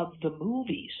America of the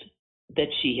movies that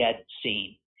she had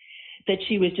seen, that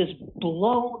she was just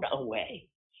blown away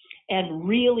and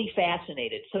really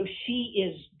fascinated. So she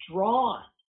is drawn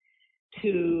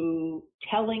to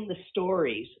telling the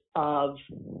stories of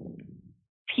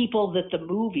people that the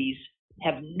movies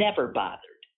have never bothered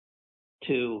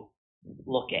to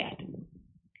look at,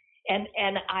 and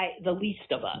the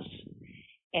least of us.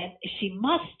 And she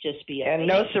must just be amazing. And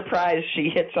no surprise, she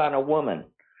hits on a woman.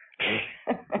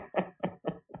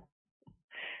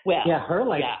 Well, yeah, her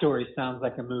life story sounds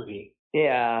like a movie.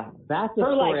 Yeah, that's a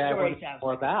story I want to know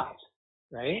more about,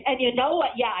 right? And you know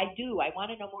what? Yeah, I do. I want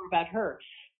to know more about her,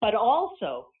 but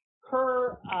also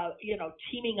her,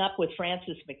 teaming up with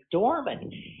Frances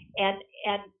McDormand, and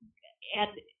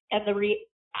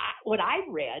what I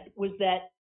read was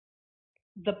that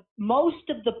most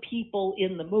of the people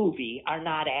in the movie are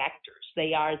not actors.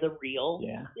 They are the real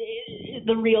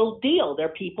deal. They're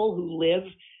people who live,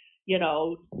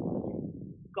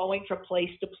 going from place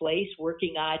to place,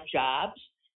 working odd jobs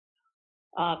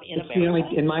in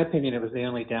America. In my opinion, it was the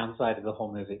only downside of the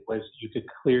whole movie was you could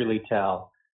clearly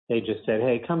tell they just said,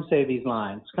 hey, come say these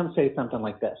lines. Come say something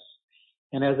like this.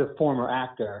 And as a former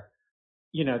actor,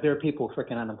 there are people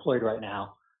freaking unemployed right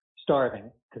now, starving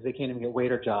because they can't even get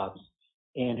waiter jobs,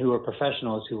 and who are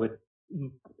professionals who would,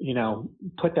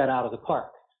 put that out of the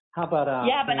park. How about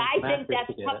but I think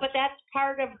that's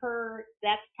part of her.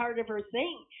 That's part of her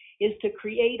thing is to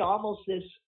create almost this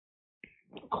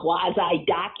quasi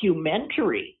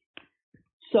documentary,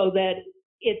 so that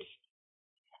it's.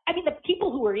 I mean, the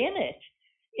people who were in it,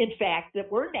 in fact,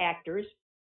 that weren't actors,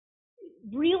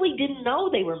 really didn't know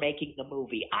they were making the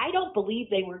movie. I don't believe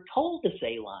they were told to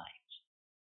say lines.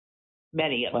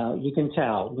 Many of them. Well, you can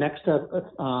tell. Next to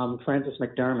Frances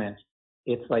McDormand,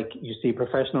 it's like you see a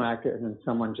professional actor and then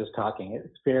someone just talking.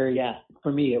 It's very,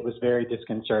 for me, it was very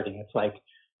disconcerting. It's like,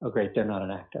 oh, great, they're not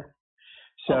an actor.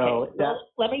 So okay. Well,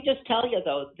 let me just tell you,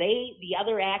 though, the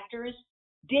other actors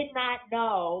did not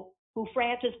know who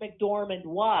Frances McDormand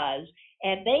was,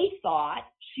 and they thought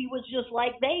she was just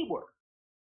like they were.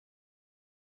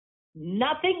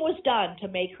 Nothing was done to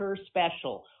make her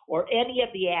special, or any of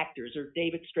the actors, or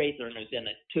David Strathairn who's in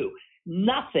it too.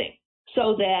 Nothing.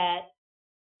 So that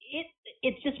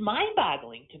it's just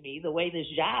mind-boggling to me the way this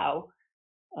Zhao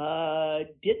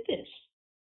did this.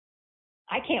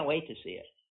 I can't wait to see it.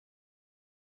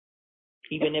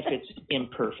 even if it's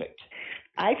imperfect.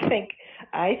 I think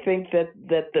that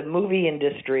the movie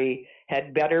industry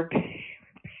had better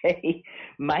pay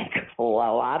Michael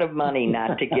a lot of money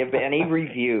not to give any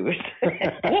reviews.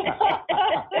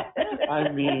 I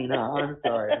mean, I'm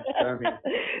sorry.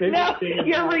 No,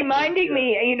 you're reminding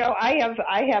me. You know, I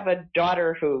have a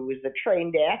daughter who is a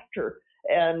trained actor,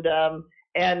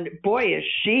 and boy, is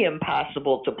she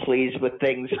impossible to please with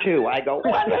things too. I go,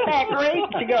 wasn't that great?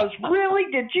 She goes,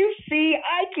 really? Did you see?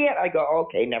 I can't. I go,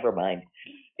 okay, never mind.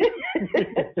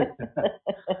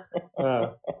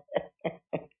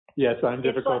 Yes, I'm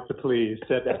difficult to please,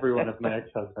 said every one of my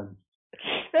ex-husbands.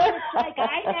 Like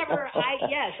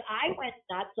I went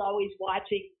nuts always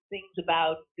watching things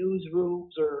about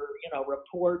newsrooms or,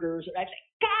 reporters. And I say,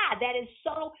 God, that is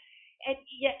so, and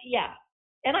yeah.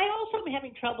 And I also am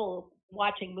having trouble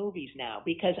watching movies now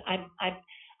because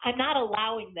I'm not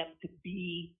allowing them to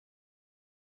be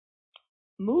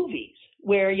movies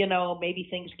where, maybe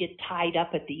things get tied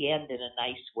up at the end in a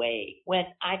nice way. When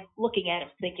I'm looking at them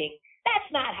thinking,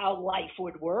 that's not how life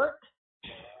would work.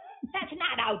 That's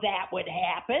not how that would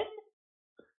happen.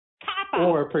 Cop out.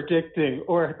 Or predicting,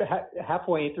 or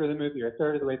halfway through the movie or a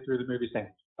third of the way through the movie saying,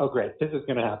 oh, great, this is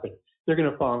going to happen. They're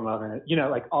going to fall in love in it.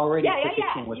 Like already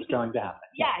predicting what's going to happen.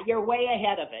 Yeah, you're way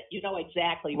ahead of it. You know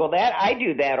exactly. Well, I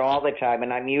do that all the time,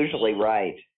 and I'm usually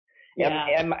right. Yeah.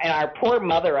 And our poor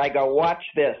mother, I go, watch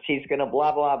this. He's going to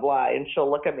blah, blah, blah. And she'll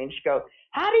look at me and she goes,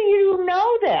 how do you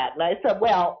know that? And I said,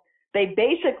 well, they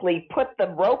basically put the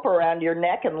rope around your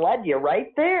neck and led you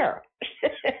right there.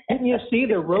 Didn't you see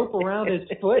the rope around his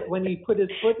foot when he put his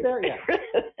foot there? Yeah.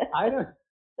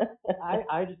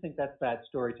 I just think that's bad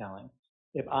storytelling.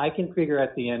 If I can figure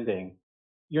out the ending,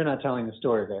 you're not telling the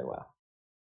story very well.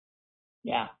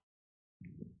 Yeah.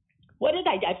 What did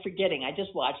I'm forgetting. I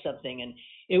just watched something and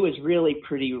it was really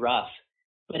pretty rough,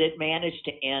 but it managed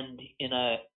to end in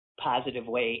a positive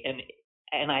way.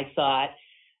 And I thought,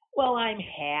 well, I'm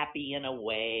happy in a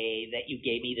way that you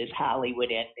gave me this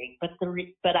Hollywood ending,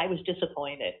 but I was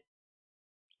disappointed.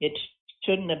 It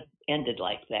shouldn't have ended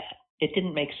like that. It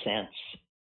didn't make sense.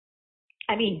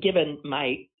 I mean, given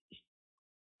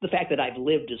the fact that I've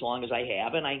lived as long as I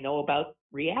have and I know about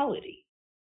reality.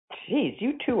 Jeez,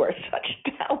 you two are such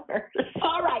downers.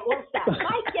 All right, we'll stop.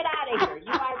 Mike, get out of here.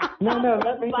 You are No,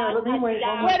 let me wait.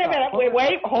 Wait a minute.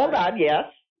 Wait, hold on. Yes.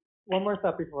 One more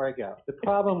thought before I go. The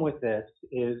problem with this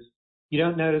is you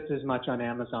don't notice as much on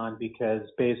Amazon because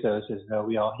Bezos, as though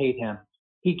we all hate him,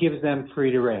 he gives them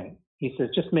free to reign. He says,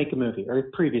 just make a movie, or he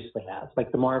previously has,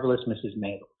 like The Marvelous Mrs.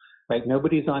 Maisel, right?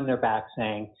 Nobody's on their back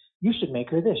saying, you should make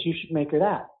her this, you should make her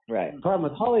that. Right. The problem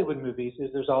with Hollywood movies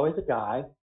is there's always a guy,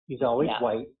 he's always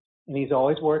white, and he's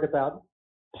always worried about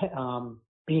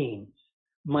beans,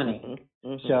 money.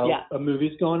 Mm-hmm. Mm-hmm. So a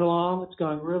movie's going along, it's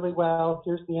going really well,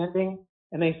 here's the ending,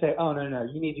 and they say, oh, no,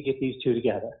 you need to get these two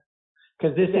together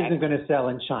because this isn't going to sell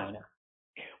in China.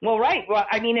 Well, right. Well,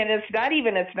 I mean, and it's not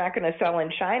going to sell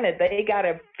in China. They got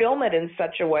to film it in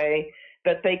such a way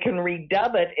that they can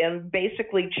redub it and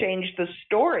basically change the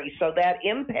story so that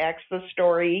impacts the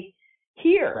story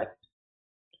here.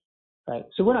 Right.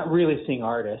 So we're not really seeing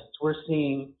artists. We're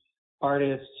seeing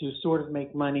artists who sort of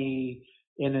make money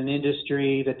in an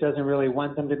industry that doesn't really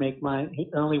want them to make money,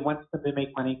 only wants them to make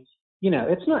money.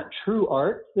 It's not true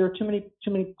art. There are too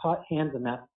many pot hands in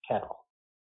that kettle.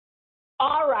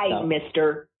 All right,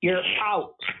 mister, you're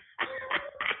out.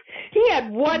 He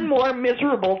had one more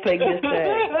miserable thing to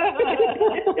say.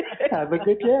 Have a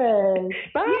good day.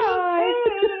 Bye.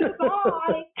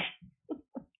 Bye.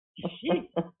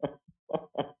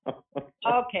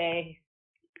 Okay.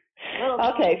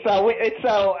 Okay, so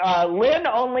Lynn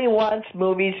only wants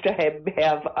movies to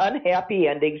have unhappy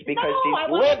endings because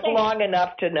she's lived long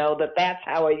enough to know that that's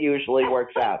how it usually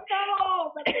works out.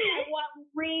 No, but I want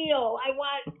real.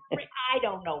 I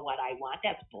don't know what I want.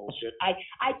 That's bullshit.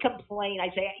 I complain. I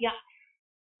say,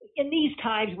 in these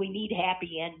times we need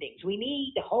happy endings. We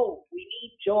need hope. We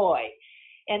need joy.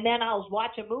 And then I'll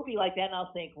watch a movie like that and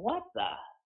I'll think,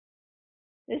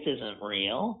 this isn't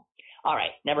real. All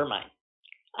right, never mind.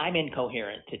 I'm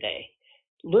incoherent today.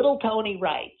 Little Tony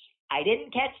writes, I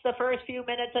didn't catch the first few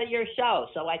minutes of your show,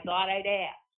 so I thought I'd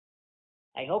ask.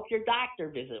 I hope your doctor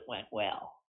visit went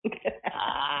well.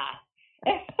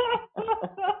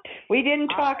 We didn't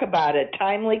talk about it.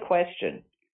 Timely question.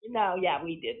 No,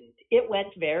 we didn't. It went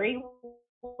very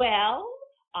well.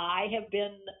 I have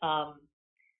been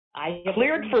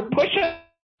cleared for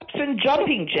push-ups and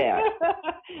jumping jacks.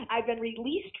 I've been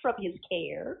released from his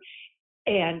care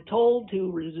and told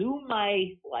to resume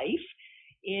my life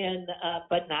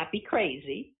but not be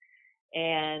crazy.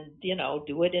 and,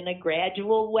 do it in a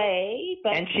gradual way.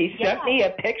 But and she sent me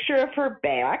a picture of her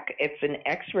back. It's an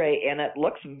X-ray, and it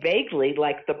looks vaguely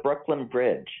like the Brooklyn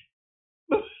Bridge.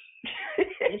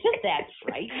 Isn't that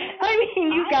frightening? I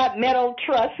mean, you got metal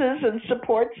trusses and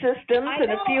support systems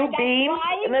and a few beams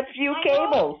and a few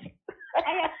cables.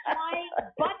 I have flying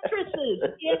buttresses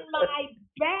in my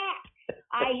back.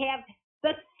 I have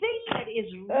the thing that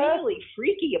is really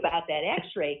freaky about that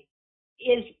X-ray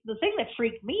is the thing that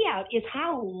freaked me out is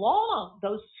how long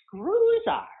those screws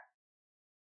are.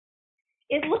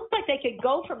 It looked like they could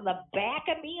go from the back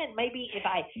of me, and maybe if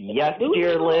I yes,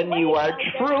 dear Lynn, you are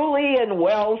truly and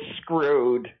well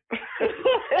screwed.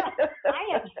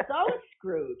 I am so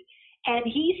screwed. And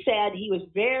he said he was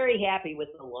very happy with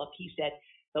the look. He said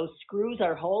those screws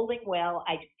are holding well.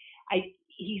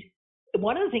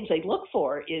 One of the things they look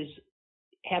for is,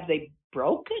 have they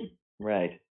broken?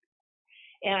 Right.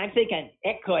 And I'm thinking,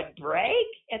 it could break?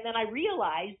 And then I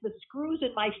realized the screws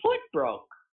in my foot broke.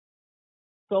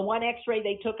 So one X-ray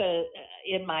they took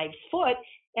in my foot,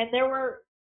 and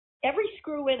every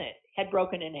screw in it had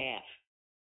broken in half.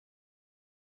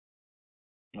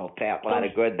 Oh, fat lot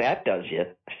of good that does you.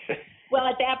 Well,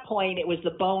 at that point, it was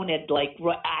the bone had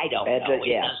I don't know.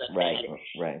 Yeah, right.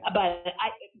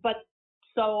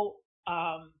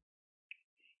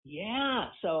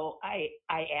 So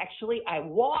I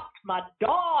walked my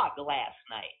dog last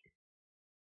night,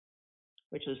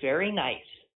 which was very nice.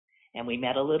 And we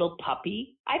met a little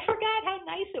puppy. I forgot how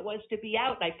nice it was to be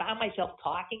out. And I found myself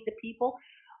talking to people.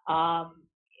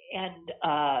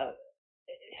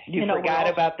 You forgot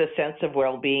about the sense of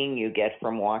well-being you get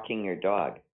from walking your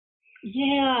dog.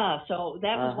 Yeah, so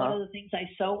that was one of the things I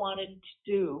so wanted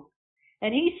to do.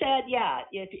 And he said,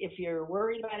 if you're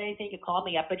worried about anything, you call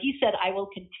me up. But he said, I will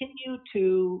continue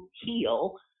to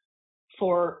heal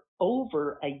for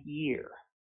over a year.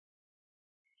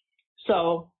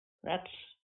 So that's,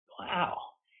 wow.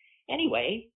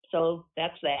 Anyway, so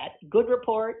that's that. Good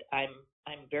report. I'm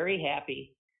very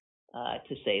happy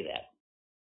to say that.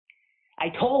 I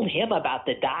told him about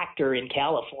the doctor in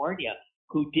California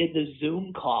who did the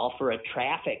Zoom call for a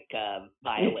traffic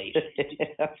violation.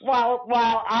 while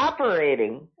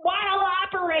operating. While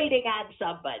operating on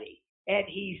somebody. And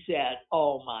he said,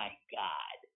 oh, my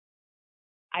God.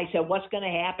 I said, what's going to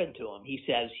happen to him? He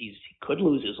says he could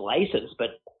lose his license,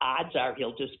 but odds are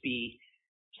he'll just be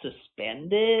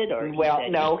suspended. Or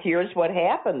no, here's what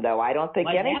happened, though. I don't think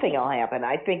anything will happen.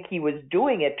 I think he was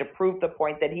doing it to prove the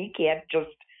point that he can't just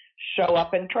show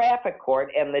up in traffic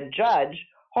court, and the judge,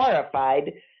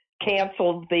 horrified,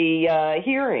 canceled the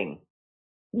hearing.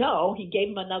 No, he gave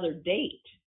him another date.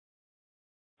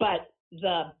 But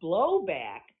the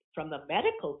blowback from the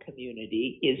medical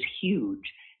community is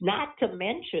huge, not to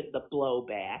mention the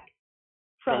blowback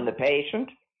from the patient?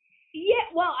 Yeah,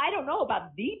 well, I don't know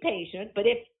about the patient, but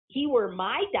if he were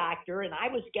my doctor and I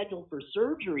was scheduled for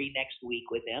surgery next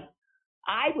week with him,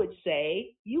 I would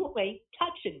say, you ain't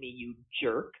touching me, you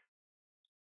jerk.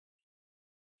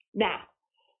 Now,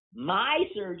 my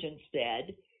surgeon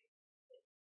said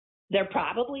there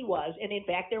probably was, and in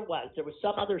fact there was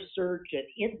some other surgeon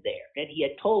in there, and he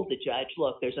had told the judge,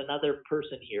 look, there's another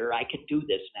person here, I can do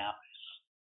this now.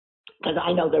 Because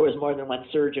I know there was more than one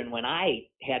surgeon when I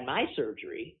had my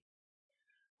surgery.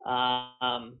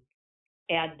 And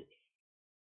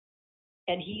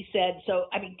he said, so,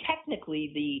 I mean,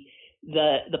 technically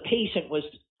the patient was,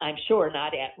 I'm sure,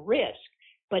 not at risk,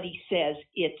 but he says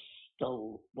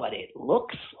what it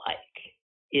looks like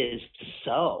is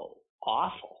so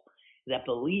awful that,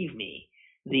 believe me,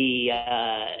 the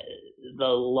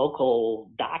local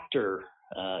doctor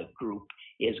group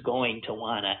is going to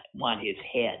want his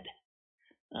head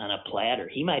on a platter.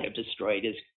 He might have destroyed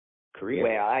his career.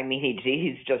 Well, I mean,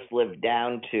 he's just lived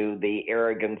down to the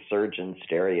arrogant surgeon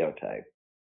stereotype.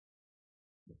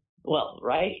 Well,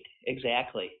 right,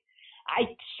 exactly.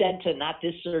 I said to not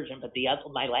this surgeon, but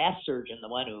my last surgeon, the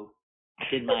one who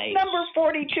did my number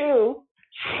 42,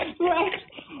 right,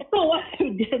 the one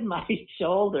who did my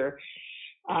shoulder.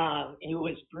 He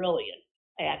was brilliant,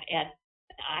 and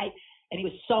he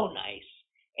was so nice.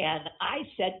 And I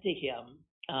said to him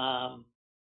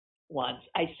once,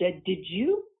 I said, did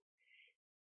you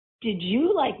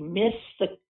like miss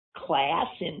the class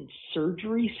in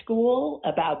surgery school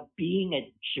about being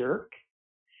a jerk?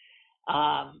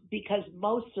 Because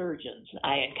most surgeons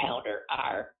I encounter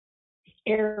are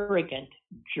arrogant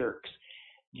jerks.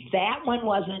 That one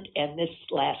wasn't, and this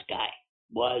last guy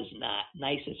was not.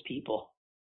 Nicest people.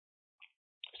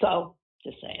 So,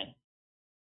 just saying.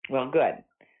 Well, good.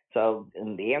 So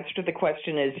the answer to the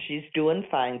question is she's doing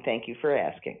fine. Thank you for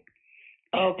asking.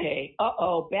 Okay.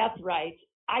 Beth writes,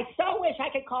 I so wish I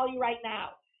could call you right now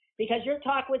because your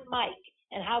talk with Mike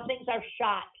and how things are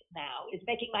shot now is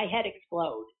making my head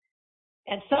explode.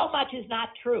 And so much is not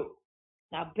true.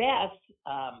 Now, Beth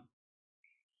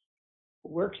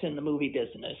works in the movie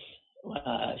business.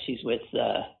 She's with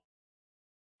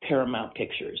Paramount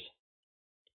Pictures.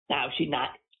 Now, she's not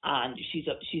on. She's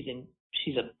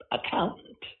a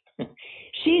accountant.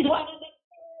 She's one of the.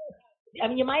 I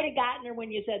mean, you might have gotten her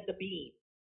when you said the bean.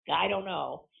 I don't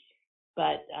know,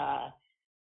 but.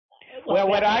 Well,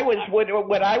 what I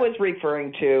was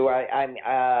referring to,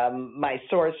 my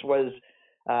source was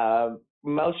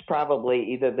most probably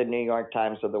either the New York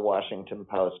Times or the Washington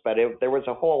Post, but there was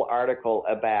a whole article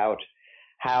about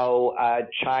how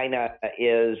China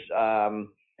is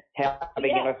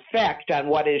having an effect on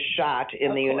what is shot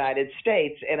in the United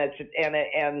States,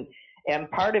 and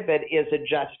part of it is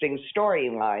adjusting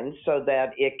storylines so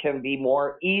that it can be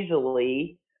more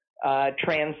easily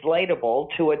translatable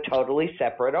to a totally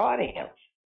separate audience.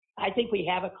 I think we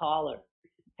have a caller.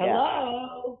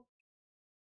 Hello.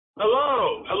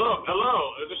 Hello.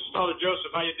 This is Father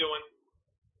Joseph. How you doing?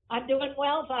 I'm doing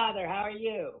well, Father. How are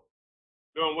you?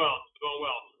 Doing well.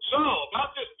 So about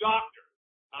this doctor,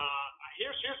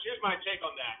 here's my take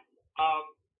on that.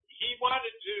 He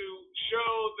wanted to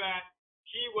show that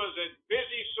he was a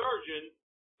busy surgeon.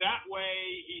 That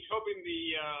way, he's hoping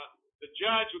the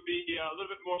judge would be a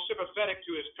little bit more sympathetic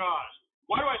to his cause.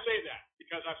 Why do I say that?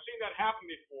 Because I've seen that happen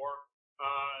before.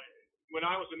 When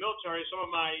I was in the military, some of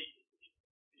my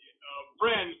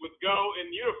friends would go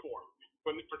in uniform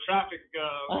for traffic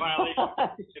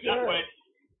violations. In that way.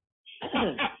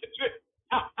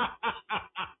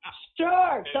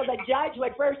 Sure. So the judge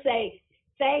would first say,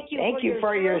 "Thank you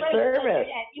for your service,"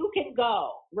 and you can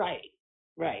go. Right.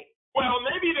 Well,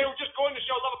 maybe they were just going to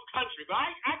show love of country, but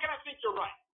I kind of think you're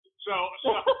right. So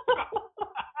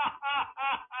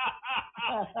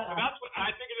that's what I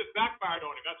think. It just backfired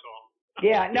on him. That's all.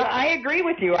 Yeah, no, I agree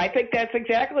with you. I think that's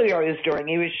exactly what he was doing.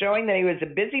 He was showing that he was a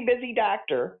busy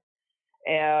doctor,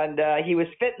 and he was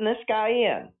fitting this guy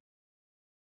in.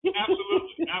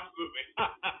 Absolutely.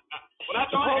 Well,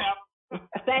 that's all I have.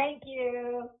 Thank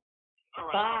you. All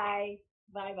right.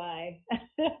 Bye.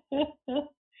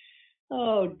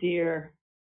 Oh, dear.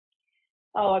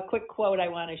 Oh, a quick quote I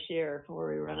want to share before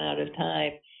we run out of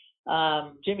time.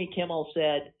 Jimmy Kimmel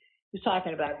said, he was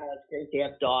talking about how it's great to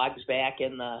have dogs back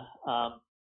in the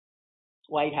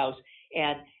White House.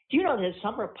 And do you know there's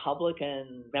some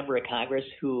Republican member of Congress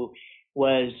who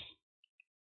was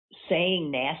saying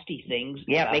nasty things?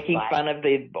 Yeah, making fun of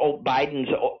the old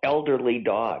Biden's elderly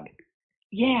dog.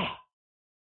 Yeah.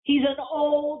 He's an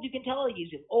old, you can tell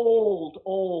he's an old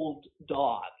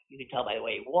dog. You can tell by the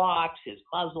way he walks, his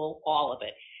muzzle, all of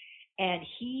it. And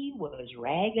he was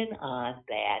ragging on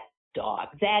that dog.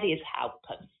 That is how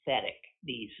pathetic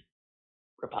these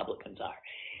Republicans are.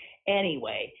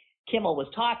 Anyway, Kimmel was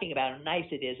talking about how nice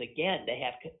it is again to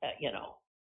have,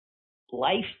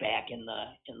 life back in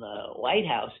the White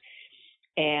House.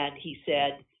 And he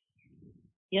said,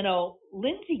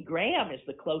 Lindsey Graham is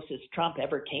the closest Trump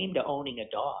ever came to owning a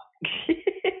dog.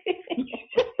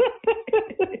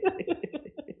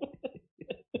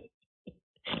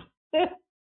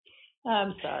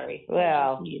 I'm sorry.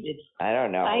 Well, I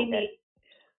don't know.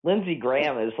 Lindsey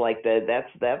Graham is like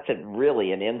that's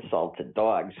really an insult to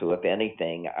dogs who, if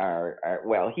anything, are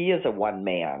well, he is a one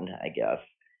man, I guess.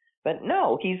 But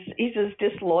no, he's as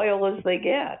disloyal as they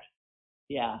get.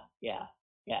 Yeah.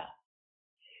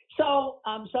 So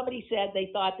somebody said they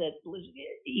thought that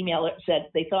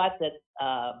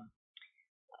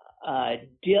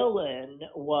Dylan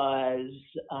was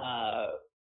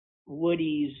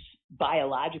Woody's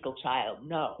biological child.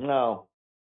 No.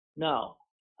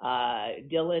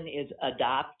 Dylan is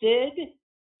adopted.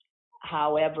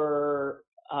 However,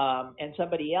 and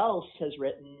somebody else has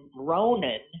written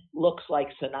Ronan looks like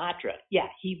Sinatra. Yeah,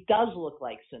 he does look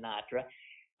like Sinatra,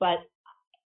 but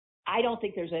I don't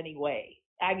think there's any way.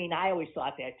 I mean, I always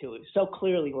thought that too. It so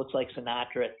clearly looks like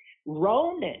Sinatra.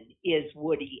 Ronan is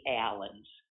Woody Allen's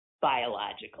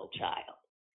biological child,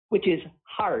 which is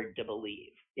hard to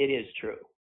believe. It is true.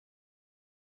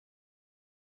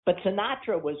 But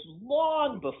Sinatra was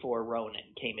long before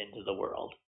Ronan came into the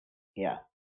world. Yeah.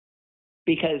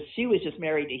 Because she was just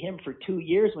married to him for 2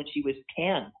 years when she was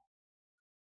 10.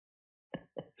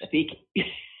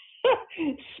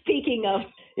 Speaking of,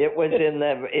 it was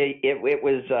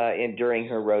during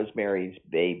her Rosemary's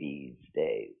Babies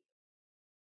days.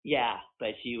 Yeah,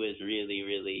 but she was really,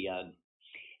 really young,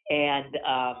 and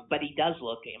but he does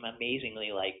look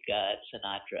amazingly like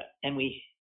Sinatra. And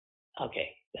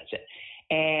that's it.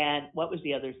 And what was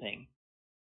the other thing?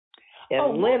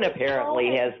 And Lynn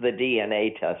apparently has the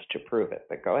DNA test to prove it,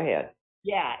 but go ahead.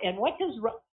 Yeah, and what does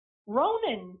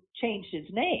Ronan changed his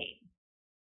name?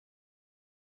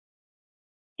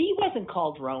 He wasn't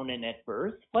called Ronan at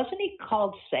birth. Wasn't he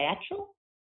called Satchel?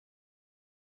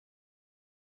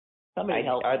 Somebody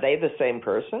help. Are they the same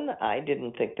person? I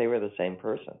didn't think they were the same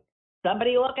person.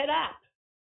 Somebody look it up.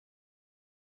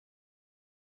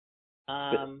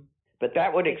 But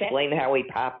that would explain how he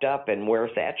popped up and where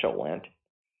Satchel went.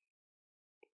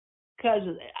 Because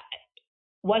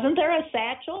wasn't there a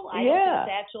Satchel? I don't think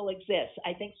Satchel exists.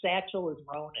 I think Satchel is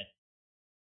Ronan.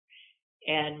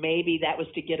 And maybe that was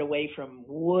to get away from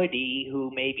Woody,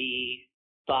 who maybe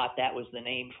thought that was the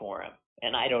name for him.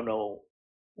 And I don't know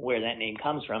where that name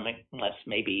comes from, unless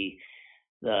maybe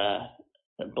the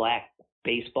black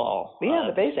baseball.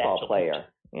 The baseball Satchel player.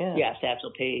 Page. Yeah,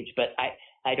 Satchel Paige. But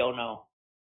I don't know.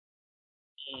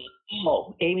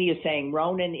 Oh, Amy is saying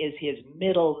Ronan is his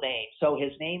middle name. So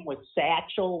his name was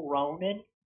Satchel Ronan?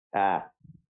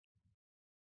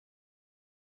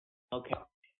 Okay.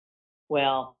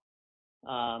 Well,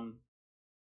 all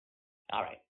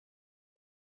right.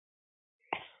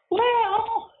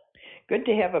 Well, good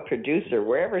to have a producer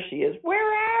wherever she is.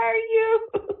 Where are you?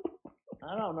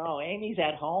 I don't know. Amy's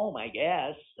at home, I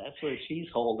guess. That's where she's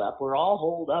holed up. We're all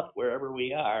holed up wherever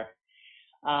we are.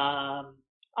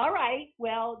 All right.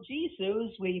 Well, gee,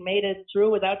 Suze, we made it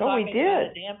through without talking about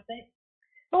a damn thing.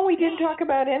 Oh, we didn't talk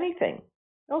about anything.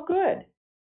 Oh, good.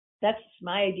 That's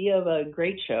my idea of a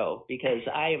great show, because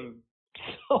I am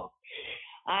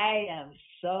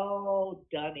so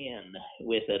done in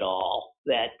with it all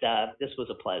that this was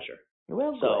a pleasure.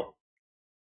 Well,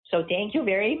 so thank you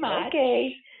very much.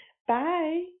 Okay.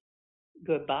 Bye.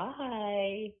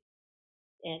 Goodbye.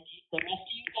 And the rest of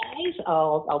you guys,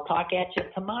 I'll talk at you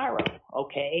tomorrow,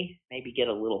 okay? Maybe get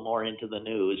a little more into the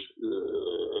news.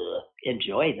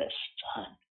 Enjoy this,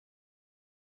 son.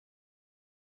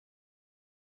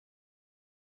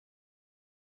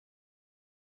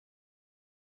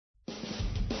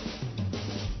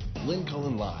 Lynn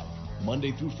Cullen Live,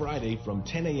 Monday through Friday from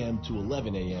 10 a.m. to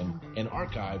 11 a.m. and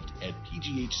archived at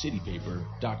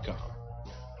pghcitypaper.com.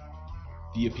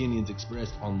 The opinions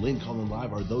expressed on Lynn Cullen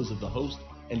Live are those of the host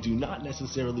and do not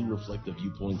necessarily reflect the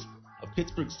viewpoints of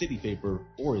Pittsburgh City Paper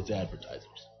or its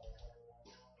advertisers.